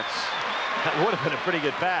no chance. That would have been a pretty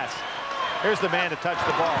good pass. Here's the man to touch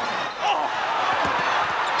the ball. Oh,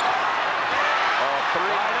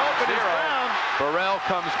 3-0. Burrell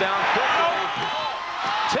comes down quickly.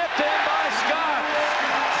 Tipped in by Scott.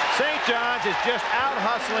 St. John's is just out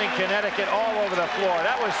hustling Connecticut all over the floor.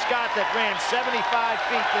 That was Scott that ran 75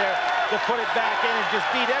 feet there to put it back in and just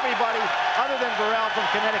beat everybody other than Burrell from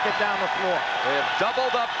Connecticut down the floor. They have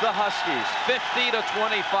doubled up the Huskies, 50-25.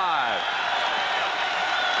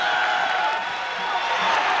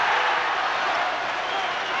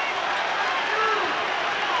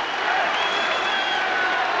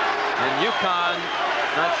 And UConn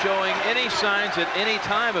not showing any signs at any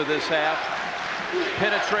time of this half,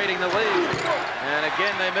 penetrating the lead. And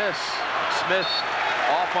again they miss. Smith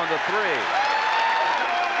off on the 3.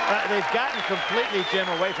 They've gotten completely, Jim,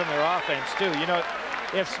 away from their offense too. You know,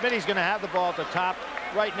 if Smitty's going to have the ball at the top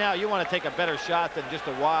right now, you want to take a better shot than just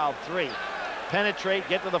a wild 3. penetrate,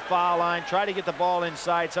 get to the foul line, try to get the ball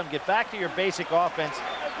inside some, get back to your basic offense,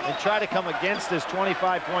 and try to come against this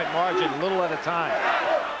 25-point margin little at a time.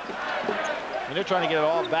 And they're trying to get it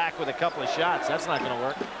all back with a couple of shots. That's not going to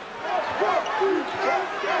work.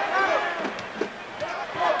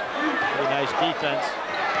 Very nice defense.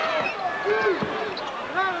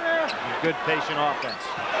 And good patient offense.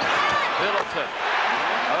 Middleton.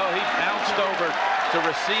 Oh, he bounced over to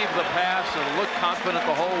receive the pass and looked confident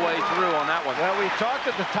the whole way through on that one. Well, we talked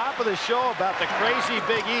at the top of the show about the crazy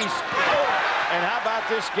Big East. And how about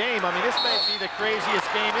this game? I mean, this may be the craziest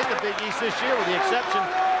game in the Big East this year, with the exception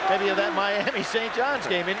maybe of that Miami St. John's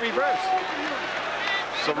game in reverse.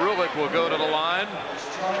 Cerulic will go to the line.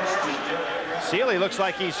 Sealy looks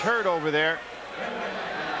like he's hurt over there.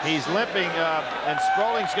 He's limping, and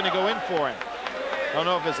Sprouling's going to go in for him. I don't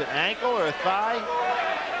know if it's an ankle or a thigh.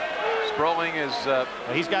 Sproling is...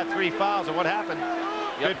 He's got 3 fouls, and what happened?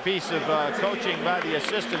 Good piece of coaching by the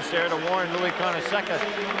assistants there to warn Louis Conaseca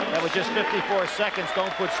that with just 54 seconds,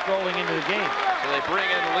 don't put Sproling into the game. So they bring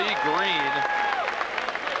in Lee Green.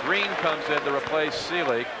 Green comes in to replace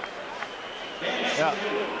Seelig. Yeah,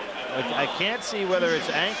 I can't see whether it's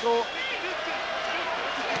ankle.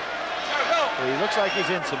 He looks like he's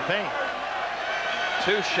in some pain.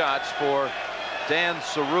 2 shots for Dan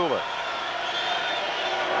Cerulic.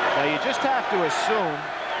 Now you just have to assume,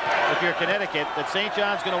 if you're Connecticut, that St.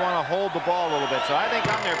 John's going to want to hold the ball a little bit. So I think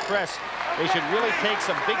on their press, they should really take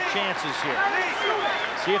some big chances here.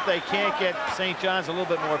 See if they can't get St. John's a little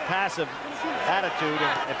bit more passive attitude.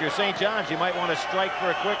 And if you're St. John's, you might want to strike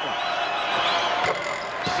for a quick one.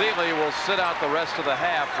 Seeley will sit out the rest of the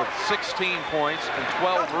half with 16 points and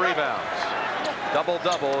 12 rebounds.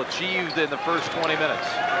 Double-double achieved in the first 20 minutes.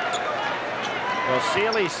 Well,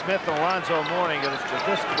 Sealy, Smith, and Alonzo Mourning are the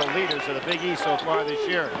statistical leaders of the Big East so far this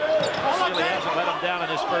year. Sealy hasn't let them down in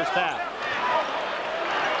this first half.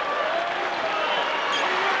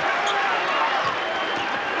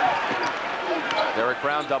 Derek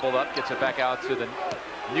Brown doubled up, gets it back out to the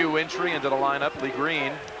new entry into the lineup, Lee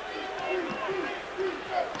Green.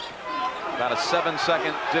 About a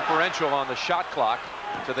 7-second differential on the shot clock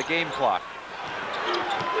to the game clock.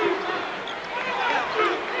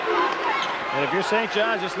 And if you're St.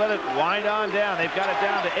 John's, just let it wind on down. They've got it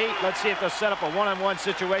down to 8. Let's see if they'll set up a one-on-one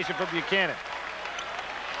situation for Buchanan.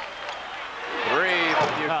 3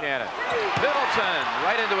 for Buchanan. Middleton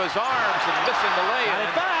right into his arms and missing the lay-in. Got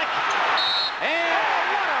it back. And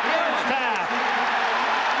first half.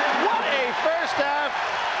 What a first half.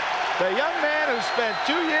 The young man who spent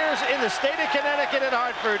 2 years in the state of Connecticut at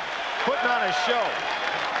Hartford putting on a show.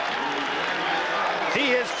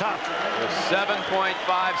 He is tough. With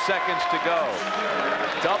 7.5 seconds to go.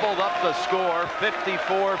 Doubled up the score,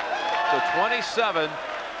 54 to 27.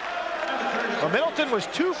 Well, Middleton was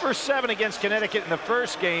 2 for 7 against Connecticut in the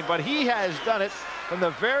first game, but he has done it from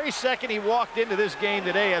the very second he walked into this game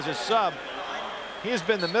today as a sub. He has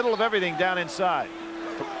been the middle of everything down inside.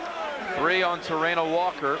 3 on Terrena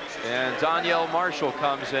Walker, and Danielle Marshall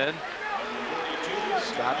comes in.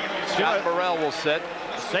 Scott Burrell will sit.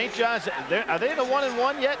 St. John's, are they in the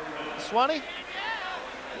 1-and-1 yet, Swanee?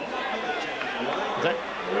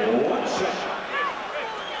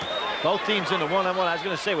 Both teams in the 1-on-1. I was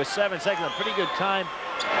going to say with 7 seconds, a pretty good time,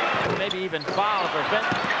 maybe even foul to prevent.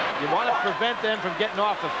 You want to prevent them from getting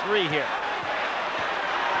off the 3 here.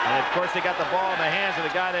 And of course, they got the ball in the hands of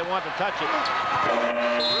the guy they want to touch it. Oh,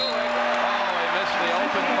 he missed the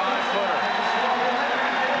open 5-footer.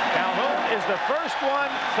 Calhoun is the first one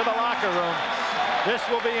to the locker room. This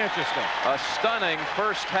will be interesting. A stunning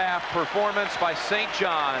first half performance by St.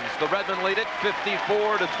 John's. The Redmen lead it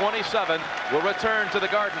 54 to 27. We'll return to the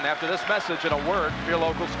Garden after this message and a word from your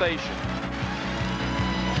local station.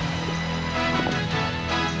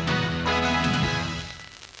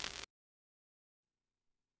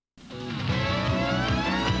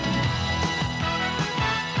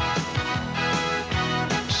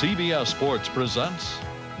 CBS Sports presents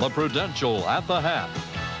The Prudential at the Half.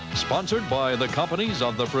 Sponsored by the companies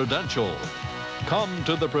of the Prudential. Come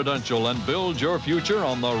to the Prudential and build your future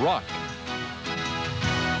on the Rock.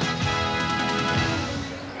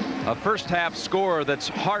 A first half score that's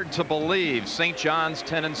hard to believe. St. John's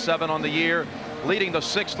 10-7 on the year, leading the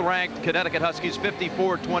 6th ranked Connecticut Huskies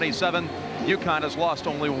 54-27. UConn has lost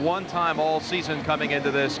only 1 time all season coming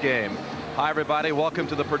into this game. Hi, everybody. Welcome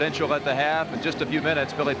to the Prudential at the Half. In just a few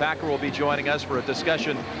minutes, Billy Packer will be joining us for a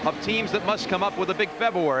discussion of teams that must come up with a big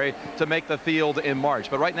February to make the field in March.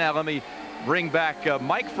 But right now, let me bring back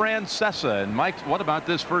Mike Francesa. And Mike, what about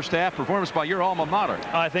this first half performance by your alma mater?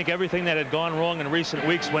 I think everything that had gone wrong in recent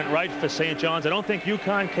weeks went right for St. John's. I don't think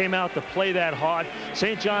UConn came out to play that hard.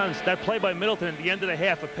 St. John's, that play by Middleton at the end of the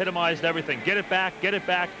half epitomized everything. Get it back,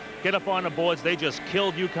 get up on the boards. They just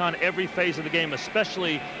killed UConn every phase of the game,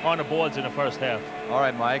 especially on the boards in the first half. All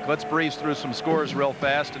right, Mike, let's breeze through some scores real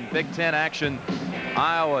fast. In Big Ten action,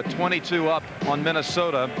 Iowa 22 up on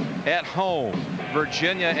Minnesota at home.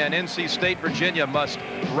 Virginia and NC State. Virginia must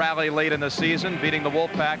rally late in the season, beating the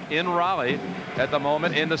Wolfpack in Raleigh at the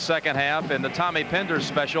moment in the second half. And the Tommy Pender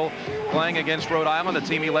special, playing against Rhode Island, a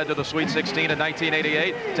team he led to the Sweet 16 in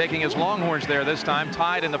 1988, taking his Longhorns there this time,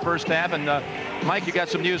 tied in the first half. And Mike, you got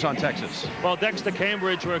some news on Texas. Well, Dexter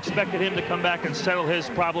Cambridge, we're expecting him to come back and settle his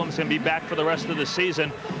problems and be back for the rest of the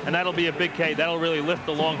season, and that'll be a big K. That'll really lift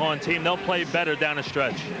the Longhorn team. They'll play better down the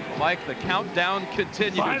stretch. Mike, the countdown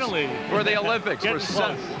continues. Finally. For the Olympics. We're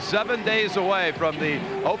 7 days away from the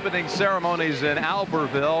opening ceremonies in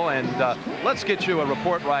Albertville, and let's get you a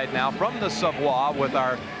report right now from the Savoy with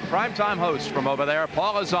our primetime hosts from over there,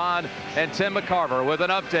 Paul Azan and Tim McCarver, with an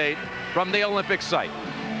update from the Olympic site.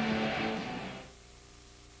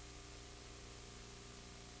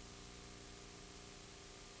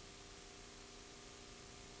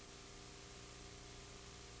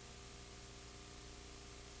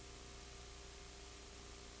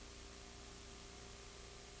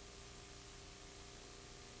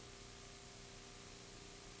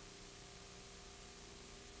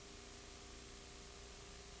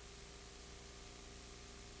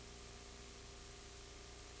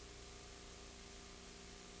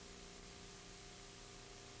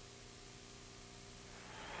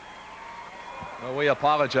 Well, we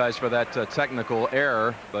apologize for that technical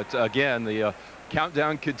error, but again, the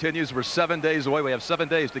countdown continues. We're 7 days away. We have 7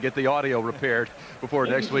 days to get the audio repaired before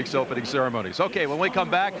next week's opening ceremonies. Okay, when we come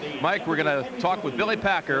back, Mike, we're going to talk with Billy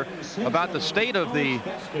Packer about the state of the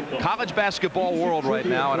college basketball world right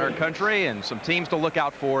now in our country and some teams to look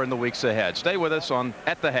out for in the weeks ahead. Stay with us on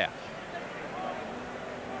At the Half.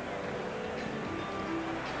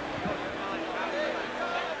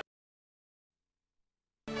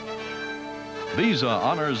 Visa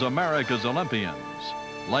honors America's Olympians,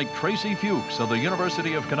 like Tracy Fuchs of the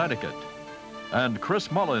University of Connecticut and Chris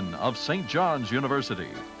Mullen of St. John's University.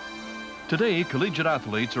 Today, collegiate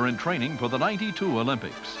athletes are in training for the '92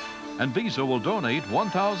 Olympics, and Visa will donate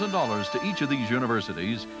 $1,000 to each of these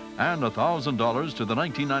universities and $1,000 to the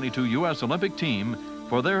 1992 U.S. Olympic team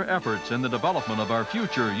for their efforts in the development of our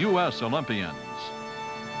future U.S. Olympians.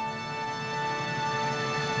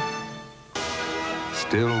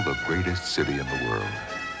 Still the greatest city in the world.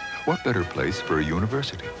 What better place for a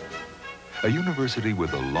university? A university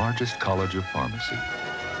with the largest college of pharmacy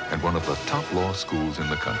and one of the top law schools in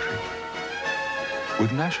the country.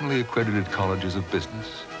 With nationally accredited colleges of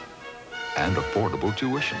business and affordable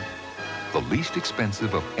tuition. The least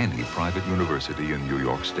expensive of any private university in New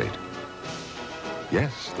York State.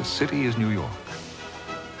 Yes, the city is New York.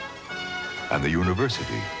 And the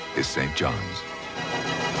university is St. John's.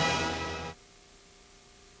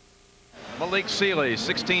 Malik Sealy,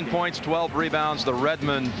 16 points, 12 rebounds. The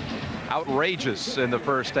Redmen outrageous in the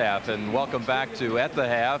first half. And welcome back to At the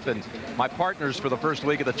Half. And my partners for the first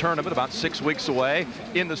week of the tournament, about 6 weeks away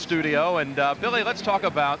in the studio. And Billy, let's talk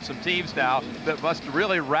about some teams now that must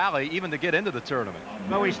really rally even to get into the tournament.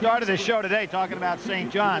 Well, we started the show today talking about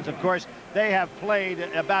St. John's. Of course, they have played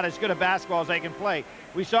about as good a basketball as they can play.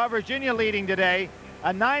 We saw Virginia leading today.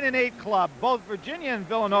 A 9-8 club. Both Virginia and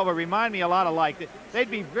Villanova remind me a lot alike. They'd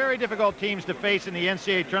be very difficult teams to face in the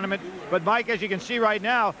NCAA tournament. But, Mike, as you can see right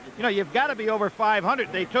now, you know, you've got to be over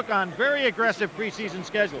 500. They took on very aggressive preseason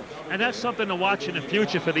schedules. And that's something to watch in the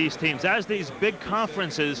future for these teams. As these big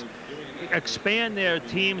conferences expand their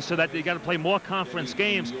teams so that they got to play more conference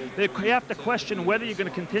games, you have to question whether you're going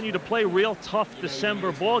to continue to play real tough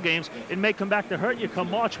December ball games. It may come back to hurt you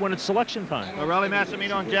come March when it's selection time. Well, Raleigh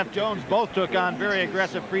Massimino and Jeff Jones both took on very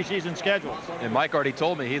aggressive preseason schedules. And Mike already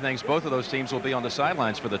told me he thinks both of those teams will be on the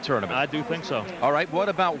sidelines for the tournament. I do think so. All right, what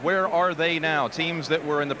about where are they now? Teams that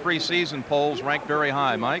were in the preseason polls ranked very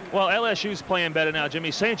high, Mike? Well, LSU's playing better now,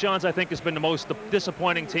 Jimmy. St. John's, I think, has been the most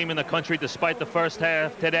disappointing team in the country despite the first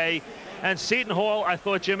half today. And Seton Hall, I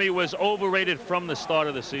thought, Jimmy, was overrated from the start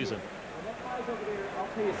of the season.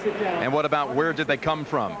 And what about where did they come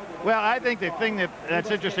from? Well, I think the thing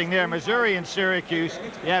that's interesting there, Missouri and Syracuse,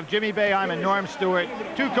 you have Jimmy Boeheim and Norm Stewart,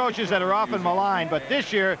 two coaches that are often maligned, but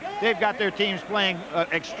this year they've got their teams playing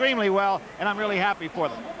extremely well, and I'm really happy for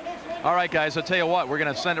them. All right, guys, I'll tell you what, we're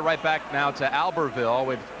going to send it right back now to Albertville.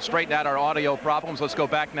 We've straightened out our audio problems. Let's go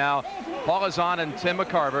back now. Paul Azan and Tim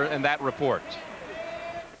McCarver and that report.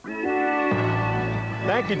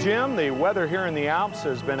 Thank you, Jim. The weather here in the Alps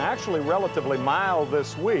has been actually relatively mild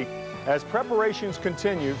this week as preparations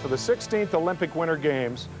continue for the 16th Olympic Winter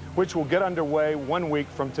Games, which will get underway 1 week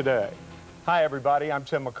from today. Hi, everybody. I'm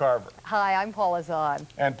Tim McCarver. Hi, I'm Paula Zahn.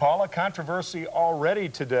 And Paula, controversy already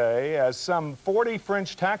today as some 40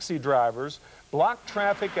 French taxi drivers blocked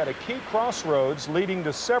traffic at a key crossroads leading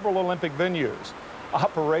to several Olympic venues.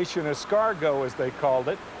 Operation Escargot, as they called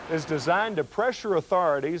it, is designed to pressure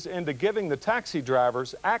authorities into giving the taxi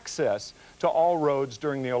drivers access to all roads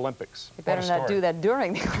during the Olympics. You better not do that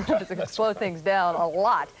during the Olympics. It could slow things down a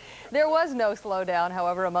lot. There was no slowdown,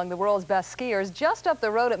 however, among the world's best skiers. Just up the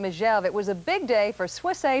road at Megève, it was a big day for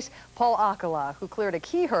Swiss ace Paul Akala, who cleared a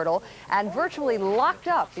key hurdle and virtually locked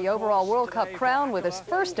up the overall World Cup crown with his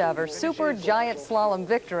first ever super giant slalom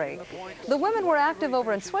victory. The women were active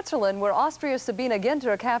over in Switzerland, where Austria's Sabine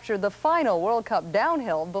Ginter captured the final World Cup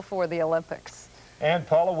downhill before the Olympics. And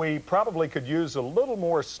Paula, we probably could use a little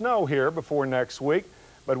more snow here before next week,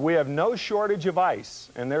 but we have no shortage of ice,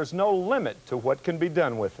 and there's no limit to what can be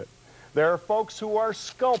done with it. There are folks who are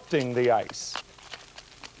sculpting the ice,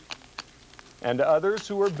 and others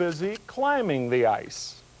who are busy climbing the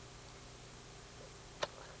ice.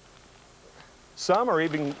 Some are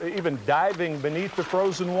even diving beneath the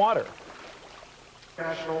frozen water.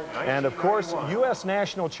 And of course, U.S.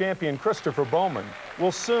 national champion Christopher Bowman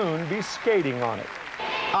will soon be skating on it.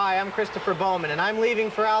 Hi, I'm Christopher Bowman, and I'm leaving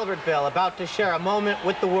for Albertville, about to share a moment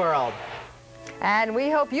with the world. And we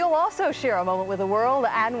hope you'll also share a moment with the world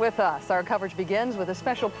and with us. Our coverage begins with a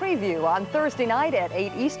special preview on Thursday night at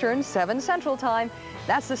 8 Eastern, 7 Central Time.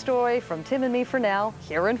 That's the story from Tim and me for now,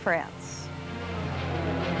 here in France.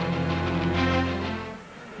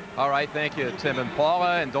 All right, thank you, Tim and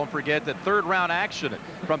Paula. And don't forget that third round action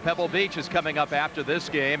from Pebble Beach is coming up after this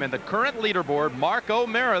game. And the current leaderboard, Mark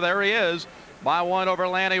O'Mara, there he is, by 1 over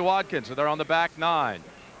Lanny Watkins. So they're on the back 9.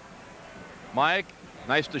 Mike,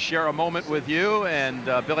 nice to share a moment with you. And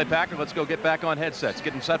Billy Packer, let's go get back on headsets.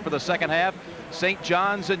 Getting set for the second half. St.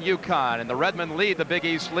 John's and UConn. And the Redmen lead the Big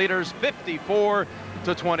East leaders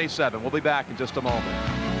 54-27. We'll be back in just a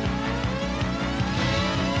moment.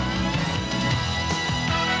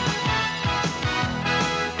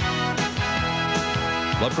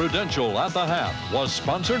 The Prudential at the Half was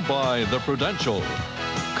sponsored by The Prudential.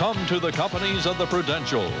 Come to the companies of The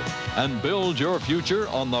Prudential and build your future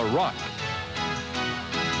on the rock.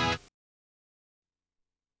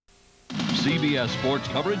 CBS Sports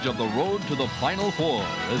coverage of the road to the Final Four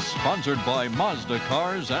is sponsored by Mazda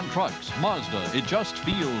Cars and Trucks. Mazda, it just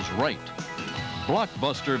feels right.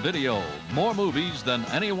 Blockbuster Video, more movies than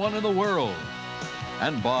anyone in the world.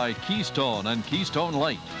 And by Keystone and Keystone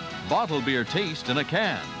Light. Bottled beer taste in a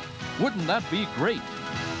can. Wouldn't that be great?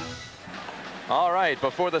 All right,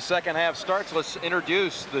 before the second half starts, let's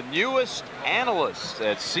introduce the newest analyst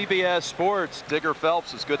at CBS Sports. Digger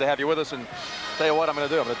Phelps, it's good to have you with us. And tell you what I'm going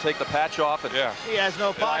to do. I'm going to take the patch off. And yeah. He has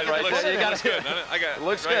no pocket. Right, it looks good. It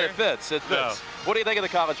looks good. It fits. It fits. No. What do you think of the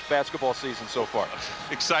college basketball season so far?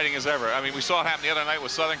 Exciting as ever. I mean, we saw it happen the other night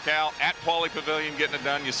with Southern Cal at Pauley Pavilion getting it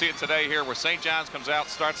done. You see it today here where St. John's comes out,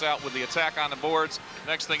 starts out with the attack on the boards.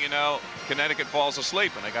 Next thing you know, Connecticut falls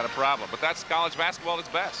asleep and they got a problem. But that's college basketball at its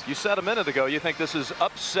best. You said a minute ago you think this is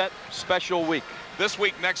upset special week. This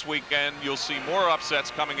week, next weekend, you'll see more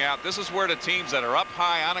upsets coming out. This is where the teams that are up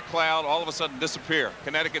high on a cloud all of a sudden disappear.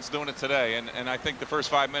 Connecticut's doing it today, and I think the first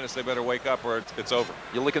 5 minutes they better wake up or it's over.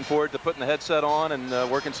 You're looking forward to putting the headset on and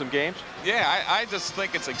working some games? Yeah, I just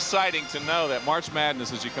think it's exciting to know that March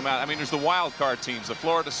Madness as you come out. I mean, there's the wild card teams, the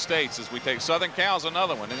Florida States as we take. Southern Cal's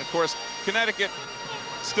another one, and of course, Connecticut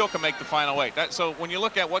still can make the Final 8. So when you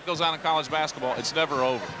look at what goes on in college basketball, it's never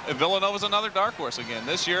over. And Villanova's another dark horse again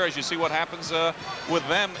this year as you see what happens with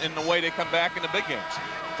them in the way they come back in the big games.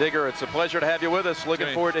 Digger, it's a pleasure to have you with us.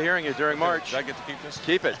 Looking forward to hearing you during March. Did I get to keep this?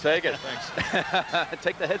 Keep it. Take it. Thanks.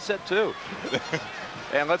 Take the headset, too.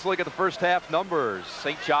 And let's look at the first half numbers.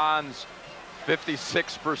 St. John's,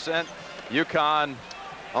 56%. UConn,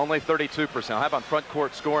 only 32%. How about front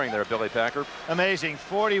court scoring there, Billy Packer? Amazing,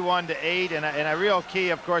 41-8, and a real key,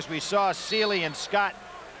 of course. We saw Seeley and Scott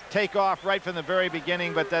take off right from the very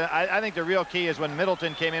beginning, but I think the real key is when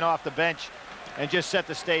Middleton came in off the bench and just set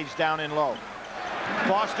the stage down in low.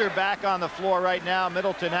 Foster back on the floor right now,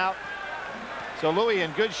 Middleton out. So Louis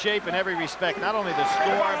in good shape in every respect, not only the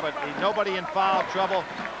score, but nobody in foul trouble.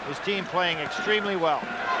 His team playing extremely well.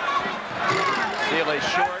 Seeley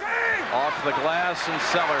short. Off the glass and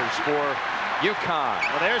Sellers for UConn.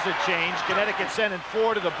 Well, there's a change. Connecticut sending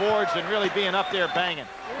 4 to the boards and really being up there banging.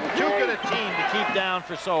 Too good a team to keep down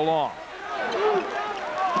for so long.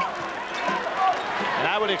 And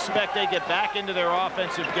I would expect they get back into their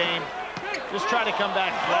offensive game Just try to come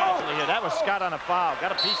back gradually here. That was Scott on a foul.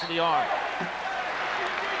 Got a piece of the arm.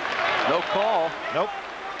 No call. Nope.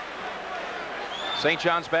 St.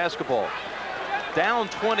 John's basketball. Down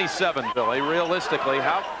 27, Billy. Realistically,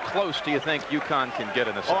 how close do you think UConn can get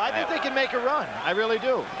in this? Oh, I think they can make a run. I really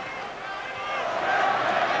do.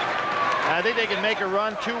 I think they can make a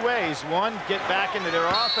run two ways. One, get back into their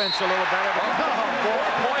offense a little better.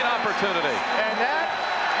 Four-point opportunity. And that,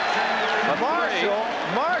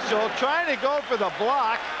 Marshall trying to go for the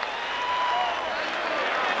block.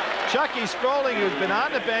 Chucky Sproling, who's been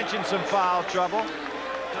on the bench in some foul trouble,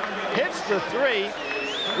 hits the three.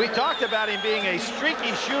 We talked about him being a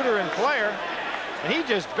streaky shooter and player, and he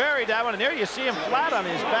just buried that one. And there you see him flat on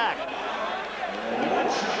his back.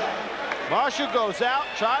 Marshall goes out,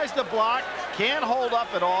 tries to block, can't hold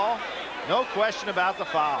up at all. No question about the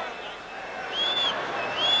foul.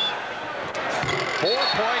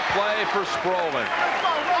 4-point play for Sproling.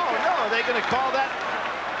 Oh, no, are they going to call that?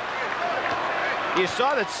 You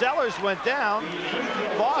saw that Sellers went down.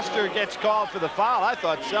 Foster gets called for the foul. I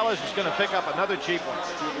thought Sellers was going to pick up another cheap one.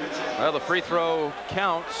 Well, the free throw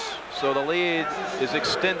counts, so the lead is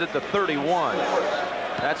extended to 31.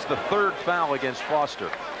 That's the third foul against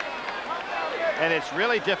Foster. And it's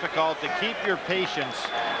really difficult to keep your patience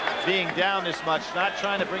being down this much, not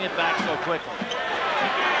trying to bring it back so quickly.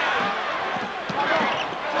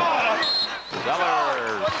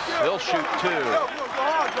 Sellers, he'll shoot two.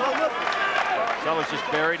 Sellers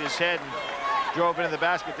just buried his head and drove into the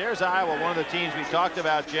basket. There's Iowa, one of the teams we talked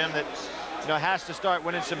about, Jim, that has to start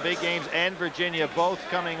winning some big games, and Virginia both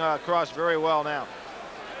coming across very well now.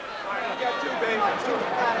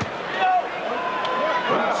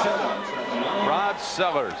 Rod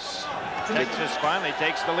Sellers. Texas finally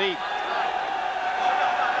takes the lead.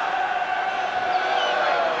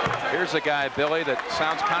 Here's a guy, Billy, that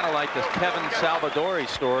sounds kind of like the Kevin Salvadori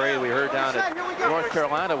story we heard down at North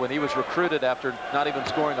Carolina when he was recruited after not even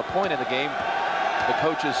scoring a point in the game. The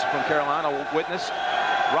coaches from Carolina witnessed.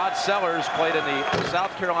 Rod Sellers played in the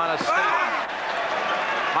South Carolina State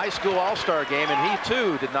High School All-Star game, and he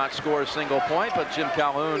too did not score a single point, but Jim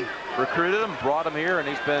Calhoun recruited him, brought him here, and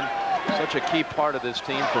he's been such a key part of this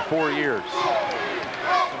team for 4 years.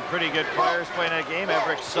 Some pretty good players playing that game.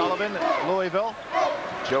 Everett Sullivan at Louisville.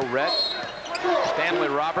 Joe Rett, Stanley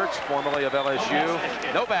Roberts, formerly of LSU.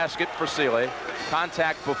 No basket for Sealy.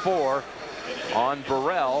 Contact before on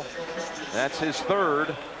Burrell. That's his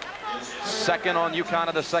third. Second on UConn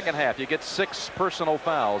in the second half. You get 6 personal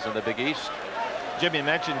fouls in the Big East. Jimmy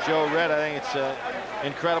mentioned Joe Rett. I think it's an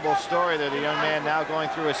incredible story that the young man now going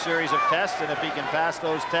through a series of tests, and if he can pass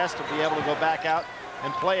those tests, he'll be able to go back out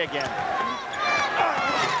and play again.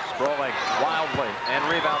 Sproling wildly, and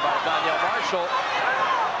rebound by Daniel Marshall.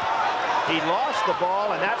 He lost the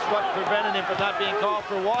ball, and that's what prevented him from not being called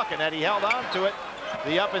for walking. Had he held on to it,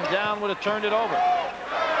 the up and down would have turned it over.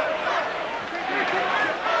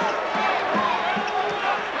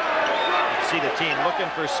 Let's see the team looking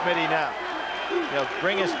for Smitty now. He'll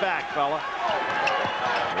bring us back, fella.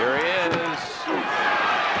 Here he is.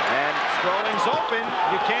 And Sproling's open.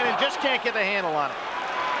 Buchanan just can't get the handle on it.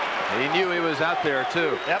 He knew he was out there,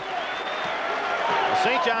 too. Yep.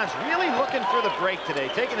 St. John's really looking for the break today,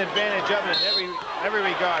 taking advantage of it in every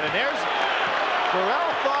regard. And there's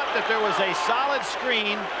Burrell thought that there was a solid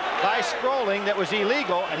screen by Sproling that was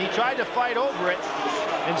illegal, and he tried to fight over it.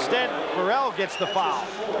 Instead, Burrell gets the foul.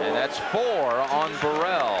 And that's 4 on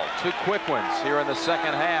Burrell. 2 quick ones here in the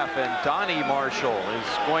second half, and Donnie Marshall is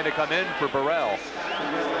going to come in for Burrell.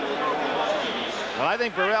 Well, I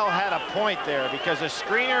think Burrell had a point there because a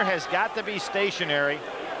screener has got to be stationary.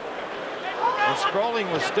 And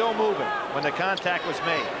Sproling was still moving when the contact was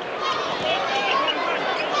made.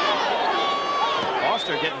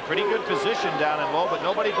 Foster getting pretty good position down and low, but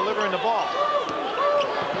nobody delivering the ball.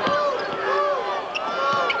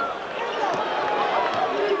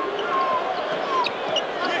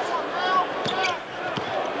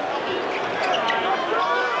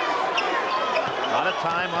 A lot of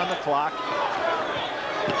time on the clock.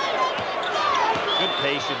 Good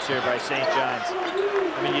patience here by St. John's.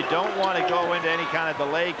 I mean, you don't want to go into any kind of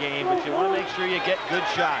delay game, but you want to make sure you get good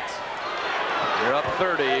shots. You're up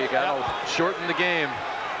 30. You got to shorten the game.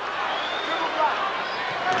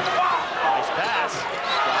 Nice pass.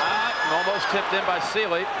 Scott, almost tipped in by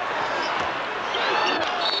Sealy.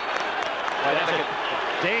 That's a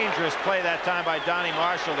dangerous play that time by Donnie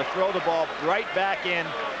Marshall to throw the ball right back in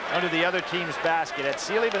under the other team's basket. Had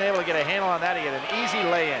Sealy been able to get a handle on that, he had an easy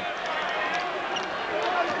lay-in.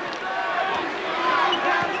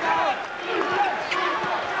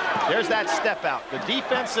 There's that step out. The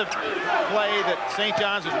defensive play that St.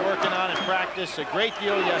 John's was working on in practice a great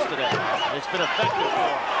deal yesterday. It's been effective for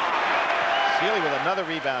them. Sealy with another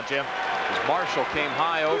rebound, Jim. As Marshall came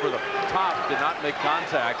high over the top, did not make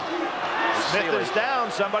contact. Smith Sealy. is down.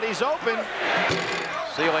 Somebody's open.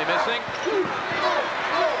 Sealy missing.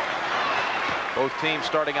 Both teams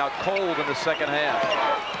starting out cold in the second half.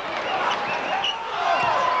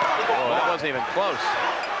 Oh, that wasn't even close.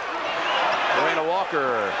 Lorena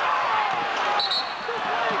Walker.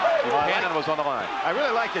 Cannon was on the line. I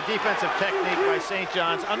really like the defensive technique by St.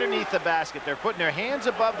 John's underneath the basket. They're putting their hands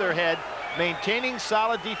above their head, maintaining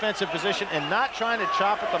solid defensive position, and not trying to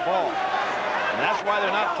chop at the ball. And that's why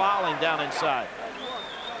they're not fouling down inside.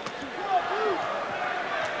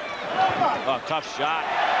 Oh, tough shot.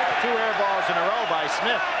 2 air balls in a row by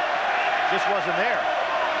Smith. Just wasn't there.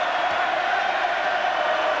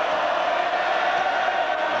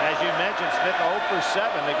 And as you mentioned, Smith 0 for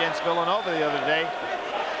 7 against Villanova the other day.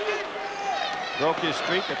 Broke his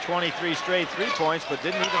streak of 23 straight 3-points, but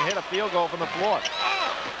didn't even hit a field goal from the floor.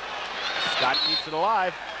 Scott keeps it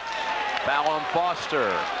alive. Foul on Foster.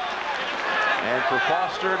 And for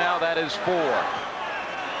Foster, now that is 4.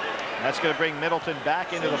 That's going to bring Middleton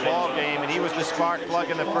back into the ball game, and he was the spark plug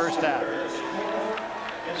in the first half.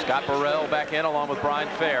 Scott Burrell back in along with Brian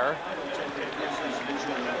Fair.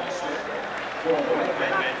 So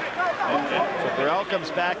Burrell comes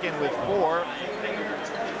back in with 4.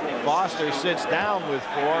 Foster sits down with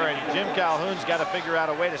 4, and Jim Calhoun's got to figure out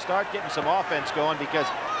a way to start getting some offense going because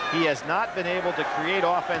he has not been able to create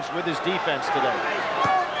offense with his defense today.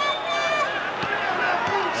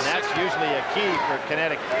 And that's usually a key for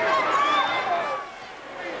Connecticut.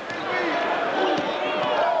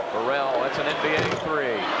 Burrell, that's an NBA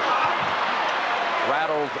 3.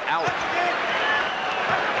 Rattled out.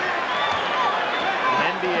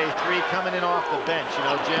 An NBA 3 coming in off the bench. You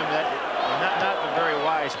know, Jim, that not a very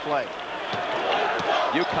wise play.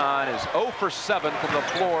 UConn is 0 for 7 from the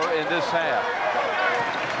floor in this half.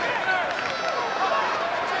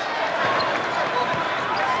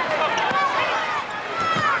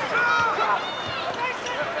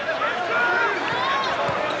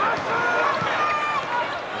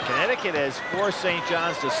 Connecticut has forced St.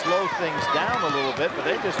 John's to slow things down a little bit, but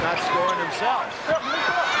they're just not scoring themselves.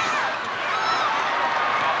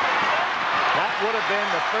 That would have been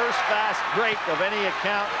the first fast break of any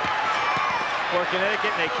account for Connecticut,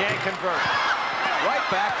 and they can't convert. Right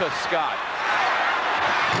back to Scott.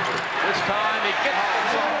 This time he gets the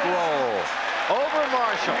soft roll. Over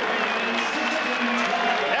Marshall.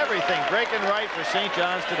 Everything breaking right for St.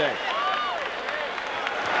 John's today.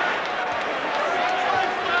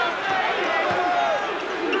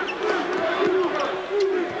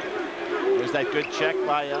 There's that good check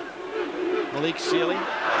by Malik Sealy.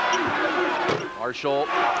 Marshall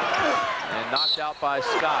and knocked out by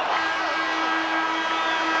Scott.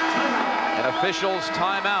 An officials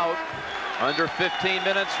timeout. Under 15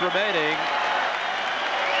 minutes remaining.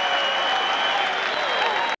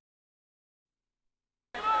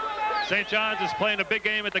 St. John's is playing a big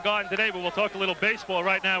game at the Garden today, but we'll talk a little baseball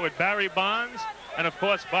right now with Barry Bonds and, of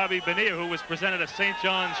course, Bobby Bonilla, who was presented a St.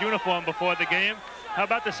 John's uniform before the game. How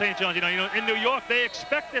about the St. John's? You know, in New York, they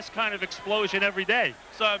expect this kind of explosion every day.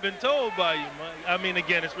 So I've been told by you, Mike. I mean,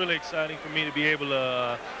 again, it's really exciting for me to be able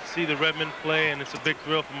to see the Redmen play, and it's a big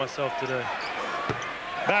thrill for myself today.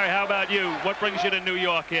 Barry, how about you? What brings you to New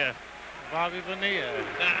York here? Bobby Bonilla.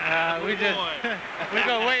 We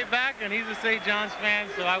go way back, and he's a St. John's fan,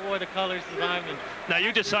 so I wore the colors to him. Now,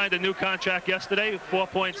 you just signed a new contract yesterday,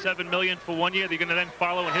 $4.7 million for 1 year. Are you going to then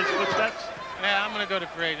follow in his footsteps? Yeah, I'm going to go to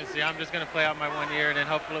free agency. I'm just going to play out my 1 year, and then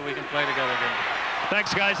hopefully we can play together again.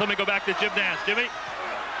 Thanks, guys. Let me go back to Jim Nance. Jimmy?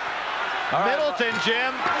 Middleton,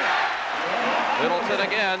 Jim. Middleton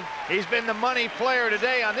again. He's been the money player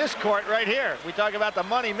today on this court right here. We talk about the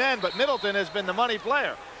money men, but Middleton has been the money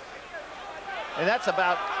player. And that's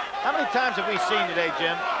about, how many times have we seen today,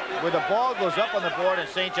 Jim, where the ball goes up on the board and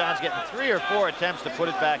St. John's getting 3 or 4 attempts to put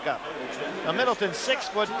it back up. Now, Middleton's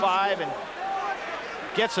 6'5" and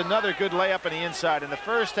gets another good layup on the inside. In the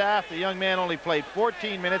first half, the young man only played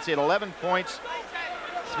 14 minutes. He had 11 points,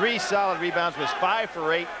 3 solid rebounds, was 5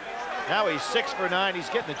 for 8. Now he's 6 for 9. He's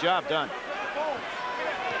getting the job done.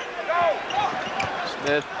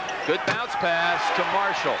 Smith, good bounce pass to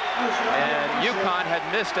Marshall. And UConn had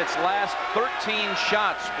missed its last 13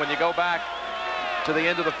 shots when you go back to the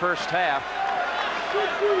end of the first half.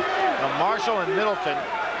 Now Marshall and Middleton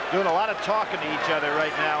doing a lot of talking to each other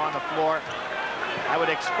right now on the floor. I would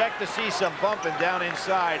expect to see some bumping down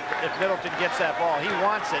inside if Middleton gets that ball. He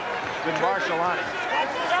wants it with Marshall on it.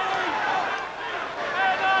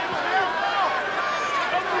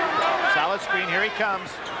 Barella screen. Here he comes.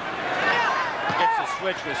 Gets the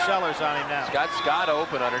switch with Sellers on him now. He's got Scott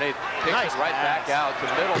open underneath. Kicks Nice it right pass. back out to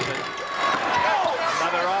Middleton.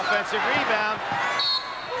 Another offensive rebound.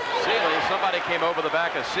 Sealy, somebody came over the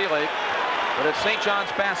back of Sealy, but it's St.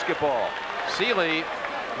 John's basketball. Sealy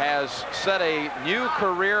has set a new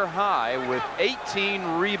career high with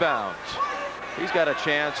 18 rebounds. He's got a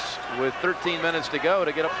chance with 13 minutes to go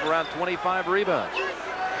to get up around 25 rebounds.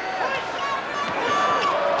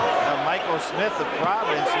 Now, Michael Smith of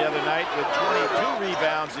Providence the other night with 22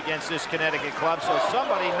 rebounds against this Connecticut club. So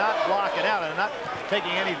somebody not blocking out, and I'm not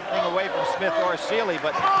taking anything away from Smith or Sealy,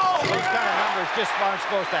 but those kind of numbers just aren't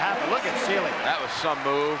supposed to happen. Look at Sealy. That was some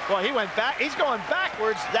move. Well, he went back. He's going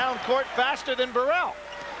backwards down court faster than Burrell.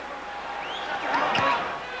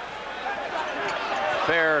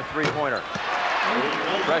 Fair three-pointer.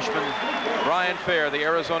 Freshman Brian Fair, the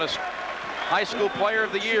Arizona High School Player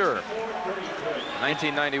of the Year,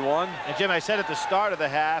 1991. And Jim, I said at the start of the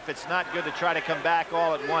half, it's not good to try to come back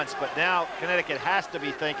all at once, but now Connecticut has to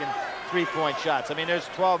be thinking three-point shots. I mean, there's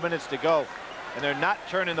 12 minutes to go, and they're not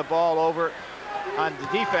turning the ball over on the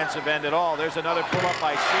defensive end at all. There's another pull-up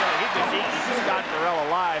by Sealy. He just eaten Scott Burrell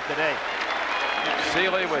alive today.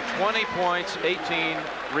 Sealy with 20 points, 18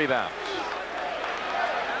 rebounds.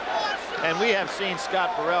 And we have seen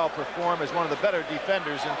Scott Burrell perform as one of the better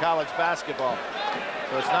defenders in college basketball.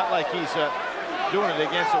 So it's not like he's doing it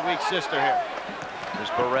against a weak sister here.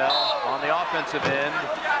 There's Burrell on the offensive end.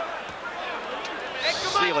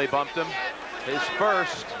 Sealy bumped him. His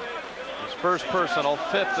first personal,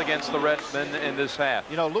 5th against the Redmen in this half.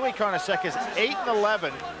 You know, Louis Carnesecca is 8 and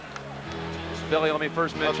 11. Billy, let me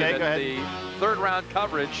first mention Okay, that the third-round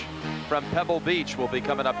coverage from Pebble Beach will be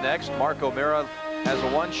coming up next. Mark O'Meara has a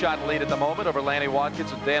one-shot lead at the moment over Lanny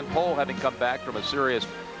Watkins, and Dan Pohl, having come back from a serious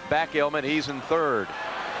back ailment, he's in third.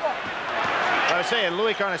 I was saying,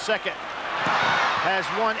 Louis Carnesecca has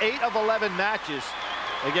won 8 of 11 matches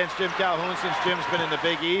against Jim Calhoun since Jim's been in the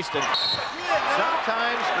Big East, and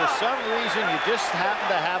sometimes, for some reason, you just happen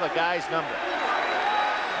to have a guy's number.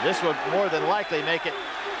 This would more than likely make it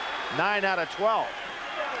 9 out of 12.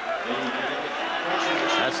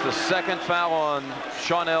 That's the second foul on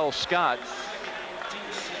Shawnell Scott.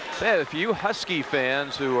 If you Husky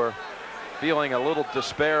fans who are feeling a little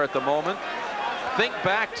despair at the moment, think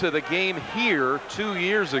back to the game here 2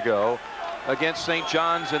 years ago against St.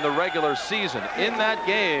 John's in the regular season. In that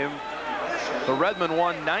game, the Redmen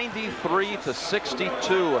won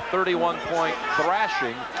 93-62, a 31-point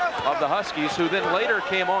thrashing of the Huskies, who then later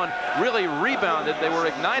came on, really rebounded. They were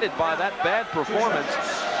ignited by that bad performance,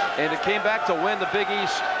 and it came back to win the Big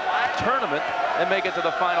East tournament and make it to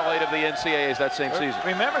the Final 8 of the NCAAs that same season.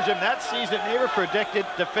 Remember, Jim, that season they were predicted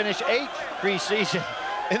to finish 8th preseason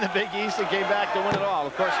in the Big East and came back to win it all.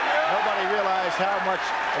 Of course, nobody realized how much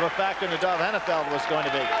of a factor Nadav Hennefeld was going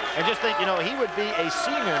to be. And just think, you know, he would be a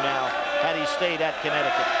senior now had he stayed at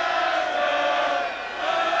Connecticut.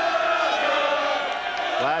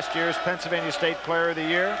 Last year's Pennsylvania State Player of the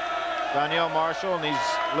Year, Danielle Marshall, and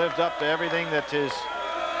he's lived up to everything that his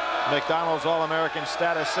McDonald's All-American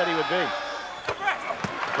status said he would be.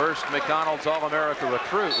 First McDonald's All-America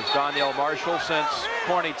recruit was Danielle Marshall since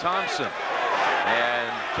Corny Thompson. And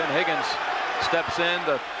Tim Higgins steps in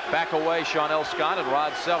to back away Shawnell Scott and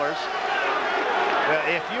Rod Sellers. Well,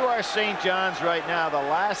 if you are St. John's right now, the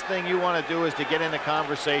last thing you want to do is to get in a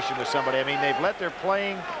conversation with somebody. I mean, they've let their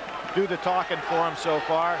playing do the talking for them so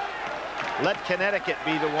far. Let Connecticut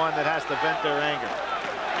be the one that has to vent their anger.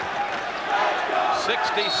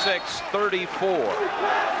 66-34.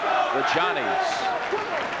 The Johnnies.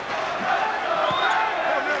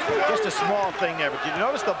 Just a small thing there, but did you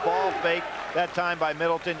notice the ball fake that time by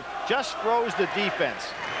Middleton? Just froze the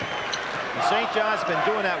defense. And St. John's been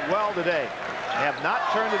doing that well today. They have not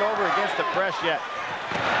turned it over against the press yet.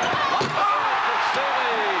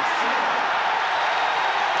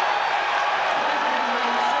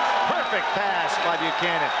 Perfect pass by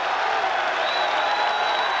Buchanan.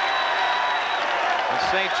 And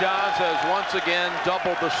St. John's has once again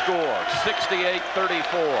doubled the score,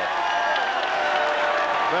 68-34.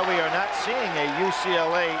 Well, we are not seeing a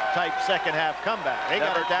UCLA-type second-half comeback. They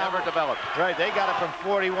got it down. Never developed. Right, they got it from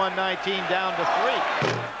 41-19 down to 3.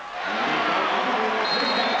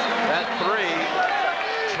 That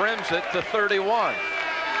 3 trims it to 31.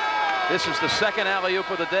 This is the second alley-oop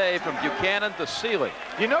of the day from Buchanan to Sealy.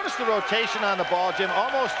 You notice the rotation on the ball, Jim?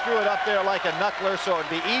 Almost threw it up there like a knuckler, so it'd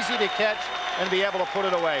be easy to catch and be able to put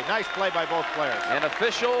it away. Nice play by both players. And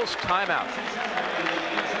officials, timeout.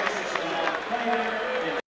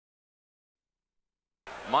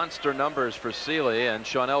 Monster numbers for Sealy, and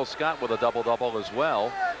Shawnell Scott with a double-double as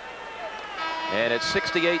well. And it's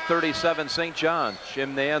 68-37 St. John's.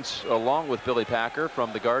 Jim Nance along with Billy Packer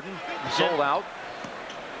from the Garden. Sold out.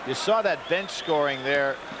 You saw that bench scoring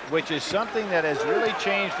there, which is something that has really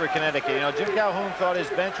changed for Connecticut. You know, Jim Calhoun thought his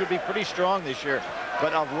bench would be pretty strong this year,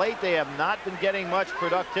 but of late they have not been getting much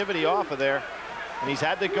productivity off of there, and he's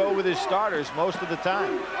had to go with his starters most of the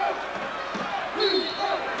time.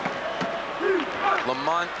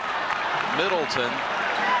 Lamont Middleton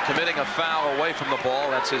committing a foul away from the ball.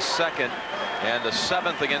 That's his second, and the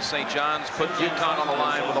 7th against St. John's put UConn on the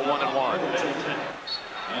line with a 1-1.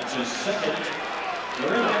 That's his second.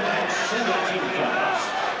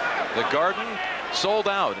 The Garden sold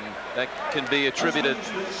out, and that can be attributed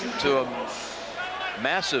to a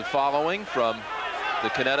massive following from the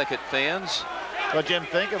Connecticut fans. Well, Jim,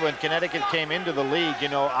 think of when Connecticut came into the league, you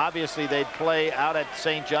know, obviously they'd play out at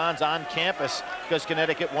St. John's on campus because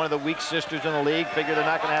Connecticut, one of the weak sisters in the league, figured they're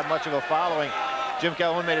not going to have much of a following. Jim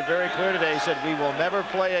Calhoun made it very clear today. He said, we will never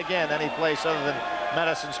play again any place other than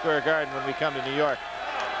Madison Square Garden when we come to New York.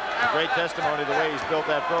 Great testimony of the way he's built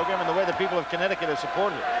that program and the way the people of Connecticut have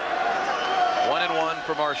supported it. 1-1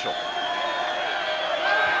 for Marshall.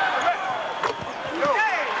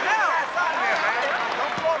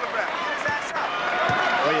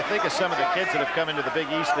 Well, you think of some of the kids that have come into the Big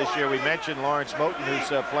East this year. We mentioned Lawrence Moten, who's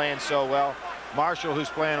playing so well. Marshall, who's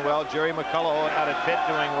playing well. Jerry McCullough out at Pitt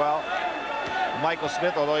doing well. Michael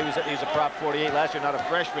Smith, although he's a prop 48 last year, not a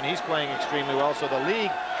freshman, he's playing extremely well. So the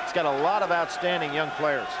league has got a lot of outstanding young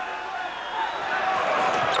players.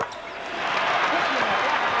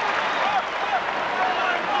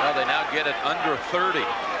 Well, they now get it under 30.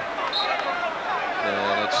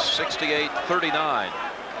 And it's 68-39.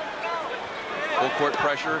 Full court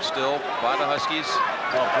pressure still by the Huskies.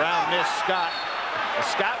 Well, Brown missed Scott. If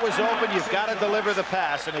Scott was open, you've got to deliver the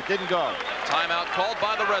pass, and it didn't go. Timeout called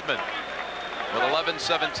by the Redmen with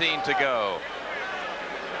 11:17 to go.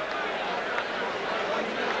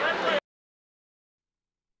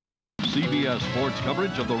 CBS Sports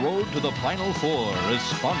coverage of the road to the Final Four is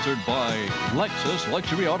sponsored by Lexus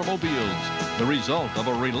Luxury Automobiles, the result of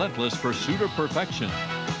a relentless pursuit of perfection.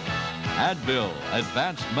 Advil,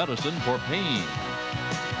 advanced medicine for pain.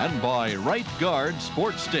 And by Right Guard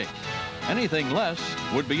Sports Stick. Anything less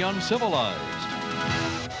would be uncivilized.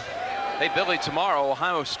 Hey, Billy, tomorrow,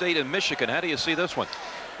 Ohio State and Michigan. How do you see this one?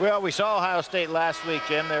 Well, we saw Ohio State last week,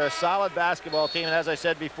 Jim. They're a solid basketball team, and as I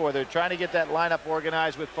said before, they're trying to get that lineup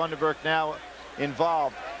organized with Funderburk now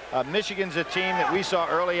involved. Michigan's a team that we saw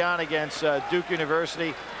early on against Duke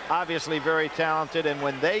University, obviously very talented, and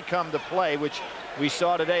when they come to play, which we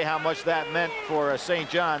saw today how much that meant for St.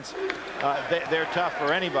 John's, they're tough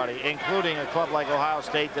for anybody, including a club like Ohio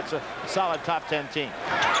State that's a solid top 10 team.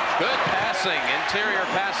 Good passing, interior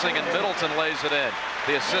passing, and Middleton lays it in.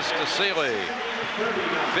 The assist to Seeley.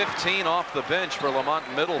 15 off the bench for Lamont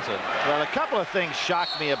Middleton. Well, a couple of things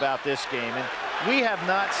shocked me about this game, and we have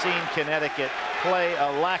not seen Connecticut play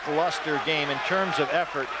a lackluster game in terms of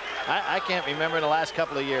effort. I can't remember in the last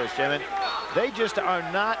couple of years, Jim. And they just are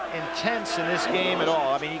not intense in this game at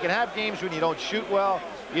all. I mean, you can have games when you don't shoot well,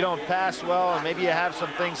 you don't pass well, and maybe you have some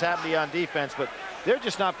things happen to you on defense, but they're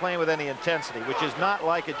just not playing with any intensity, which is not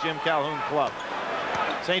like a Jim Calhoun club.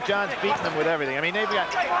 St. John's beating them with everything. I mean, they've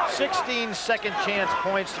got 16 second chance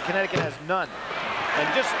points. Connecticut has none. And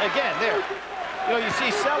just, again, there, you know, you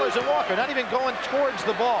see Sellers and Walker not even going towards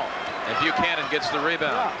the ball. And Buchanan gets the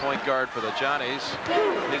rebound. Point guard for the Johnnies.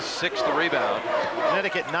 His 6th rebound.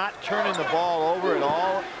 Connecticut not turning the ball over at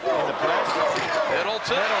all in the press.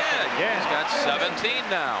 Middleton again. He's got 17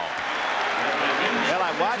 now. Well,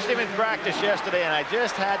 I watched him in practice yesterday, and I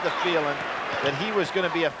just had the feeling that he was going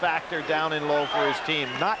to be a factor down in low for his team.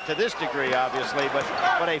 Not to this degree, obviously, but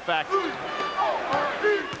a factor.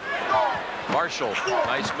 Marshall,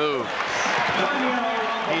 nice move.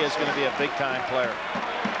 He is going to be a big-time player.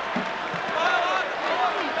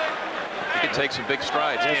 He can take some big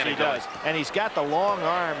strides. Yes, he does. And he's got the long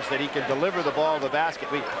arms that he can deliver the ball to the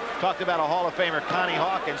basket. We talked about a Hall of Famer, Connie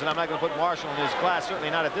Hawkins, and I'm not going to put Marshall in his class, certainly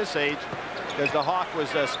not at this age, because the Hawk was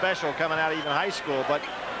special coming out of even high school, but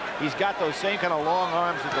he's got those same kind of long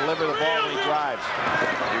arms to deliver the ball when he drives.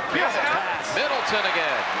 Middleton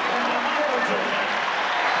again.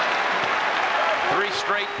 3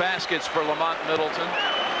 straight baskets for Lamont Middleton.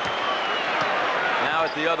 Now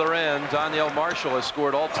at the other end, Donnell Marshall has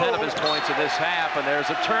scored all 10 of his points in this half, and there's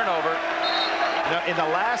a turnover. Now, in the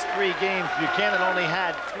last 3 games, Buchanan only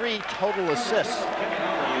had 3 total assists.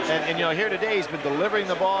 And you know, here today, he's been delivering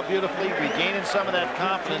the ball beautifully, regaining some of that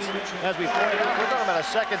confidence. As we pointed out, we're talking about a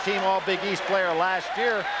second-team All-Big East player last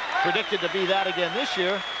year, predicted to be that again this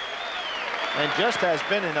year. and just has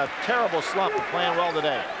been in a terrible slump of playing well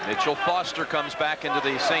today. Mitchell Foster comes back into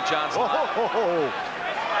the St. John's line.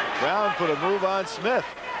 Brown put a move on Smith.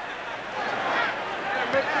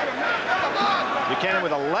 Buchanan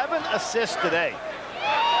with 11 assists today.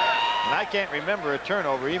 And I can't remember a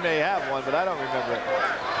turnover. He may have one, but I don't remember it.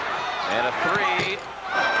 And a three.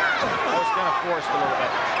 That was kind of forced a little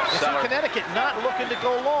bit. You see Connecticut not looking to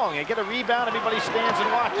go long. They get a rebound, everybody stands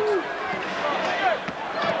and watches.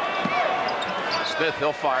 Smith,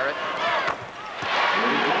 he'll fire it.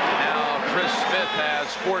 Now Chris Smith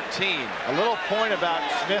has 14. A little point about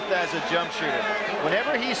Smith as a jump shooter.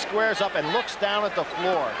 Whenever he squares up and looks down at the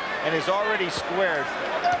floor and is already squared,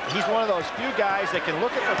 he's one of those few guys that can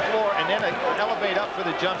look at the floor and then elevate up for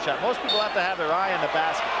the jump shot. Most people have to have their eye on the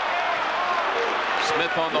basket.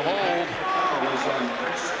 Smith on the hold.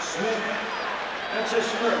 That's his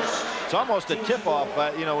first. It's almost a tip-off,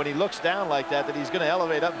 you know, when he looks down like that he's going to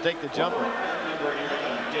elevate up and take the jumper.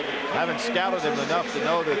 I haven't scouted him enough to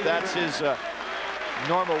know that that's his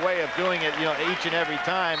normal way of doing it, you know, each and every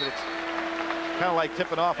time. It's kind of like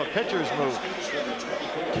tipping off a pitcher's move.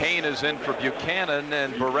 Kane is in for Buchanan,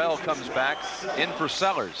 and Burrell comes back in for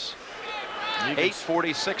Sellers.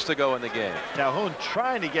 8:46 to go in the game. Calhoun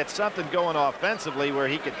trying to get something going offensively where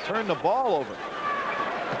he could turn the ball over.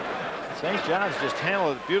 St. John's just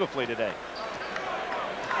handled it beautifully today.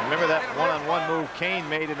 Remember that one-on-one move Kane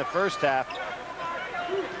made in the first half,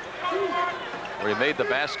 where he made the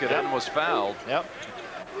basket and was fouled. Yep.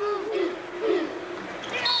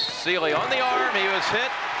 Sealy on the arm. He was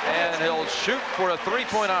hit, and he'll shoot for a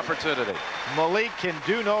three-point opportunity. Malik can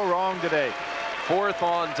do no wrong today. Fourth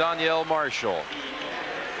on Danielle Marshall.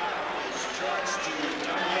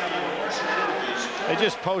 They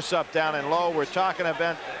just post up down and low. We're talking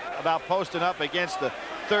about posting up against the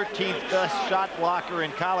 13th best shot blocker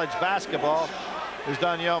in college basketball. There's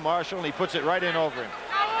Danielle Marshall, and he puts it right in over him.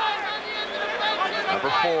 Number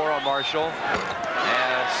 4 on Marshall.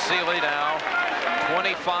 And Sealy now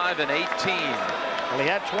 25 and 18. Well, he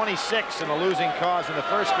had 26 in the losing cause in the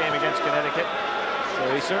first game against Connecticut.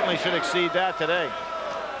 So he certainly should exceed that today.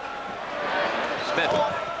 Smith.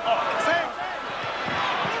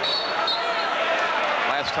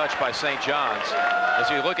 Last touch by St. John's. As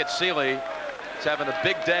you look at Sealy, he's having a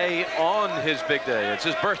big day on his big day. It's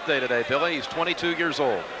his birthday today, Billy. He's 22 years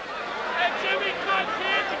old.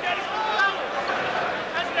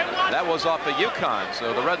 That was off of UConn,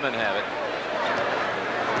 so the Redmen have it.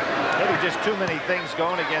 Maybe just too many things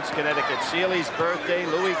going against Connecticut. Sealy's birthday,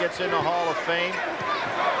 Louis gets in the Hall of Fame.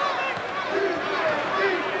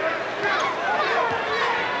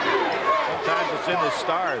 Sometimes it's in the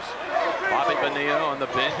stars. Bobby Bonilla on the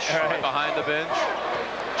bench, right behind the bench,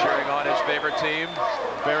 cheering on his favorite team.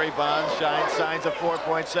 Barry Bonds signs a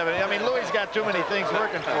 4.7. I mean, Louis got too many things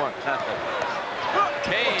working for him.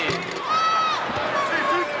 Kane.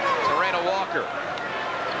 Serena Walker.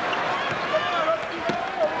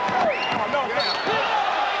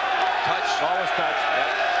 Ball was touched. Yep.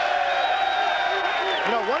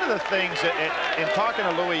 You know, one of the things in talking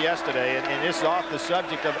to Louis yesterday, and this is off the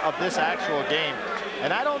subject of this actual game,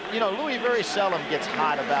 and I don't, you know, Louis very seldom gets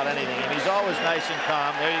hot about anything, and he's always nice and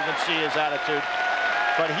calm. There you can see his attitude.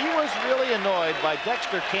 But he was really annoyed by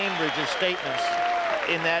Dexter Cambridge's statements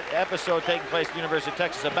in that episode taking place at the University of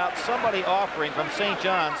Texas about somebody offering from St.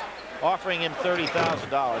 John's, offering him $30,000.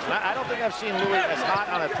 And I don't think I've seen Louis as hot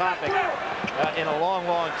on a topic in a long,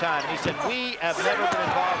 long time. And he said, we have never been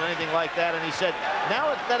involved in anything like that. And he said,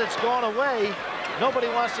 now that it's gone away, nobody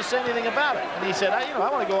wants to say anything about it. And he said, I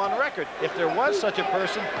want to go on record. If there was such a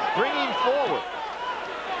person, bring him forward.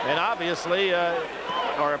 And obviously,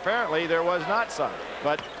 or apparently, there was not some.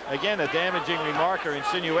 But again, a damaging remark or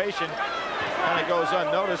insinuation kind of goes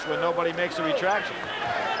unnoticed when nobody makes a retraction.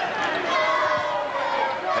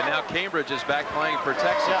 And now Cambridge is back playing for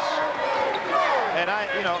Texas. Yeah. And I'm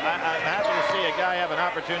happy to see a guy have an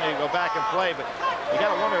opportunity to go back and play, but you got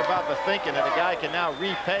to wonder about the thinking that a guy can now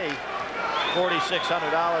repay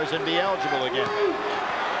 $4,600 and be eligible again.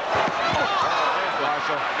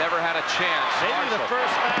 Marshall never had a chance. Maybe the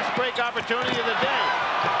first fast break opportunity of the day.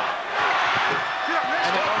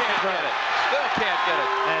 And Still can't get it. Still can't get it.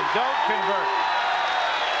 And don't convert.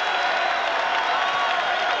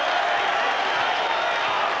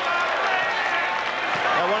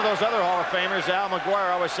 One of those other Hall of Famers, Al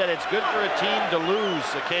McGuire, always said it's good for a team to lose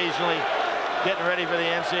occasionally, getting ready for the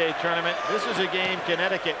NCAA tournament. This is a game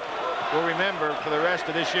Connecticut will remember for the rest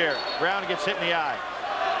of this year. Brown gets hit in the eye.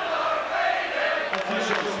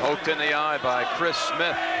 Poked in the eye by Chris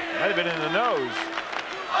Smith. Might have been in the nose.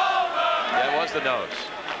 Yeah, it was the nose.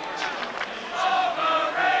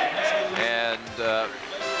 And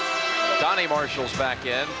Donnie Marshall's back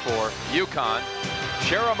in for UConn.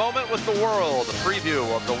 Share a moment with the world. A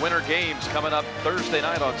preview of the winter games coming up Thursday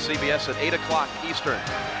night on CBS at 8 o'clock Eastern.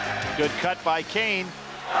 Good cut by Kane.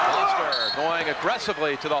 Foster going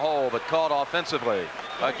aggressively to the hole, but caught offensively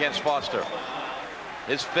against Foster.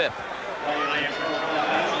 His 5th.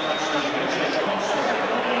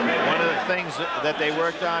 One of the things that they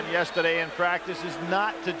worked on yesterday in practice is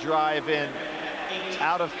not to drive in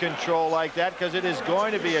out of control like that, because it is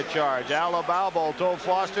going to be a charge. Al Balbo told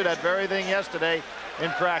Foster that very thing yesterday in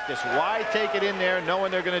practice. Why take it in there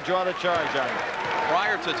knowing they're going to draw the charge on you?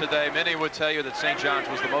 Prior to today, many would tell you that St. John's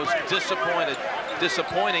was the most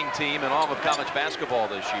disappointing team in all of college basketball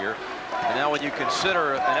this year. And now when you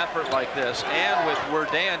consider an effort like this, and with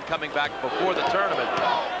Werdan coming back before the tournament,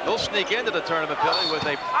 they'll sneak into the tournament, Billy,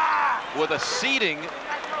 with a seeding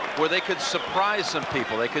where they could surprise some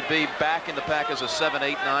people. They could be back in the pack as a 7,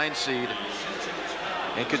 8, 9 seed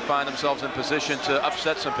and could find themselves in position to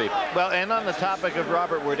upset some people. Well, and on the topic of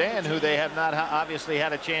Robert Werdan, who they have not obviously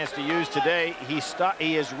had a chance to use today, he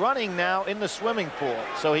is running now in the swimming pool,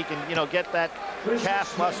 so he can, you know, get that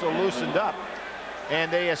calf muscle loosened up.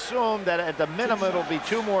 And they assume that at the minimum it'll be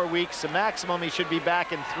 2 more weeks. The maximum he should be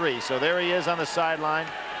back in 3. So there he is on the sideline.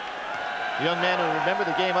 The young man who, remember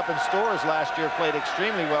the game up in Storrs last year, played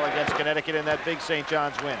extremely well against Connecticut in that big St.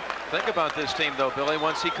 John's win. Think about this team, though, Billy,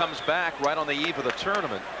 once he comes back right on the eve of the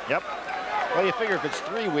tournament. Yep. Well, you figure if it's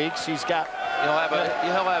 3 weeks, he's got... He'll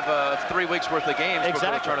have 3 weeks worth of games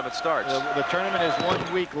before the tournament starts. The tournament is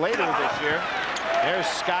 1 week later this year. There's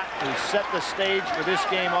Scott, who set the stage for this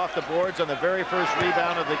game off the boards on the very first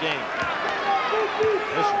rebound of the game.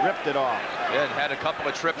 Just ripped it off. Yeah, and had a couple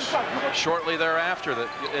of trips shortly thereafter that,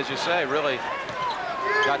 as you say, really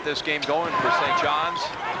got this game going for St. John's.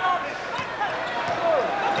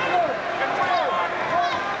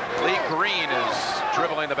 Lee Green is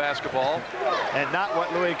dribbling the basketball. And not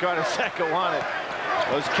what Louis Carter-Seca wanted.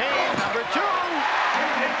 Was Kane, number 2.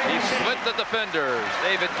 He split the defenders,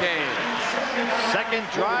 David Kane. Second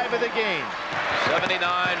drive of the game.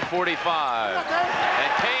 79-45.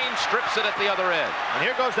 And Kane strips it at the other end. And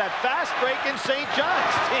here goes that fast break in St.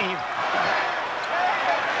 John's team.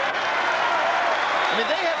 I mean,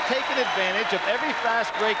 they have taken advantage of every fast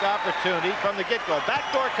break opportunity from the get-go.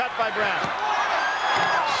 Backdoor cut by Brown.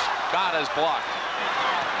 Scott is blocked.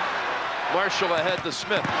 Marshall ahead to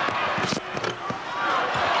Smith.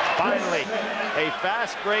 Finally, a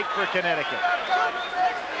fast break for Connecticut.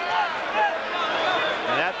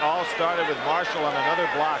 And that all started with Marshall on another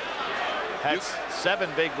block. Had 7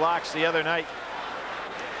 big blocks the other night.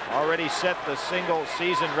 Already set the single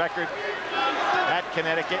season record at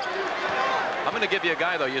Connecticut. I'm going to give you a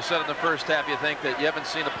guy, though. You said in the first half you think that you haven't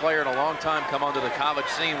seen a player in a long time come onto the college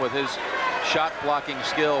scene with his shot blocking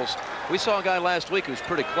skills. We saw a guy last week who's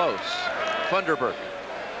pretty close, Funderburk.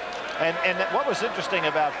 And what was interesting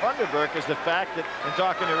about Funderburk is the fact that, in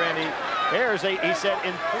talking to Randy Ayers, he said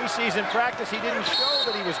in preseason practice he didn't show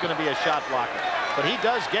that he was going to be a shot blocker, but he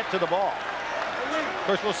does get to the ball. Of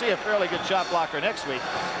course, we'll see a fairly good shot blocker next week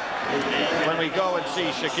when we go and see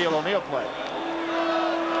Shaquille O'Neal play.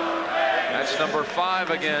 That's number 5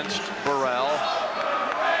 against Burrell.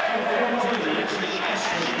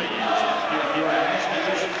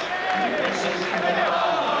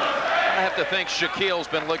 I have to think Shaquille's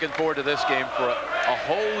been looking forward to this game for a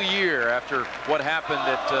whole year after what happened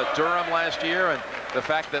at Durham last year and the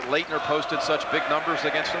fact that Leitner posted such big numbers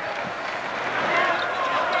against him.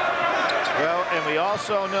 Well, and we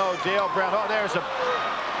also know Dale Brown. Oh, there's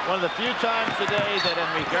one of the few times today that in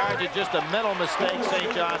regard to just a mental mistake,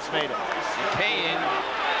 St. John's made it. Kane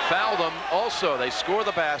fouled him also. They score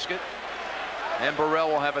the basket, and Burrell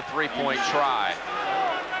will have a 3-point try.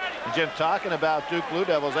 Jim, talking about Duke Blue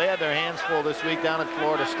Devils, they had their hands full this week down at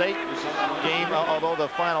Florida State game. Although the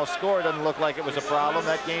final score doesn't look like it was a problem,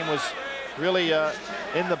 that game was really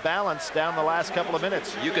in the balance down the last couple of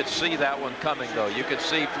minutes. You could see that one coming, though. You could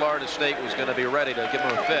see Florida State was going to be ready to give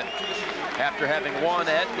them a fit after having won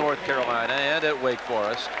at North Carolina and at Wake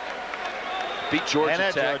Forest. Beat Georgia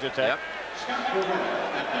Tech. Georgia Tech. Yep.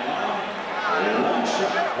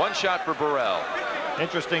 One shot for Burrell.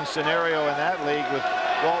 Interesting scenario in that league with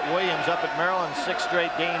Walt Williams up at Maryland, 6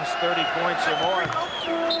 straight games, 30 points or more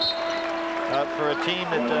for a team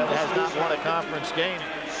that has not won a conference game.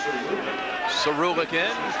 Cerulic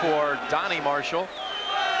in for Donnie Marshall.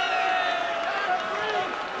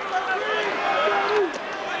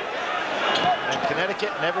 And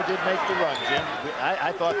Connecticut never did make the run, Jim.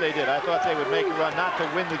 I thought they did. I thought they would make a run, not to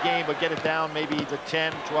win the game, but get it down maybe to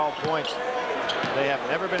 10, 12 points. They have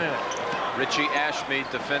never been in it. Richie Ashmead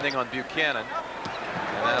defending on Buchanan.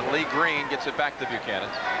 And then Lee Green gets it back to Buchanan.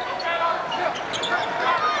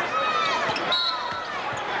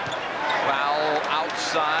 Foul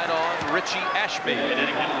outside on Richie Ashby.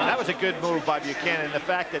 That was a good move by Buchanan. The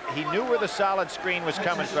fact that he knew where the solid screen was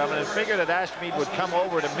coming from and figured that Ashmead would come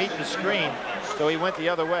over to meet the screen, so he went the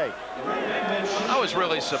other way. I was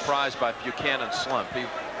really surprised by Buchanan's slump. He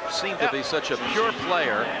seemed to be such a pure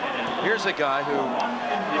player. Here's a guy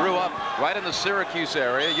who grew up right in the Syracuse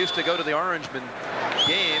area, used to go to the Orangemen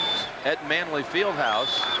games at Manley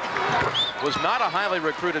Fieldhouse, was not a highly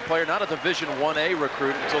recruited player, not a Division I-A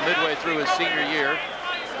recruit until midway through his senior year,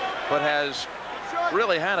 but has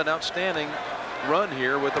really had an outstanding run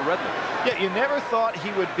here with the Redmen. Yeah, you never thought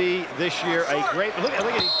he would be this year a great, look at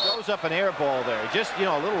he throws up an air ball there. Just, you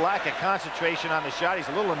know, a little lack of concentration on the shot. He's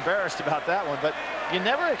a little embarrassed about that one, but you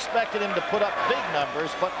never expected him to put up big numbers,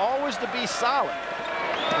 but always to be solid.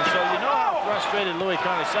 And so you know how frustrated Louis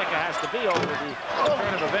Carnesecca has to be over the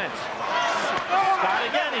turn of events. Scott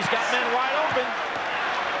again, he's got men wide open.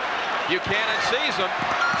 Buchanan sees him,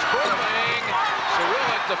 spooling.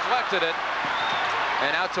 Cyrillic deflected it,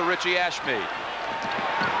 and out to Richie Ashmead.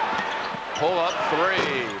 Pull up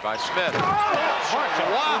three by Smith.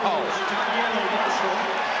 Wow!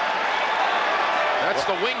 That's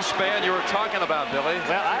the wingspan you were talking about, Billy.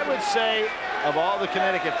 Well, I would say of all the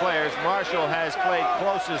Connecticut players, Marshall has played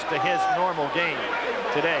closest to his normal game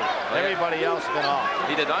today. Everybody else has been off.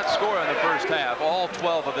 He did not score in the first half. All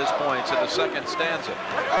 12 of his points in the second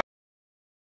stanza.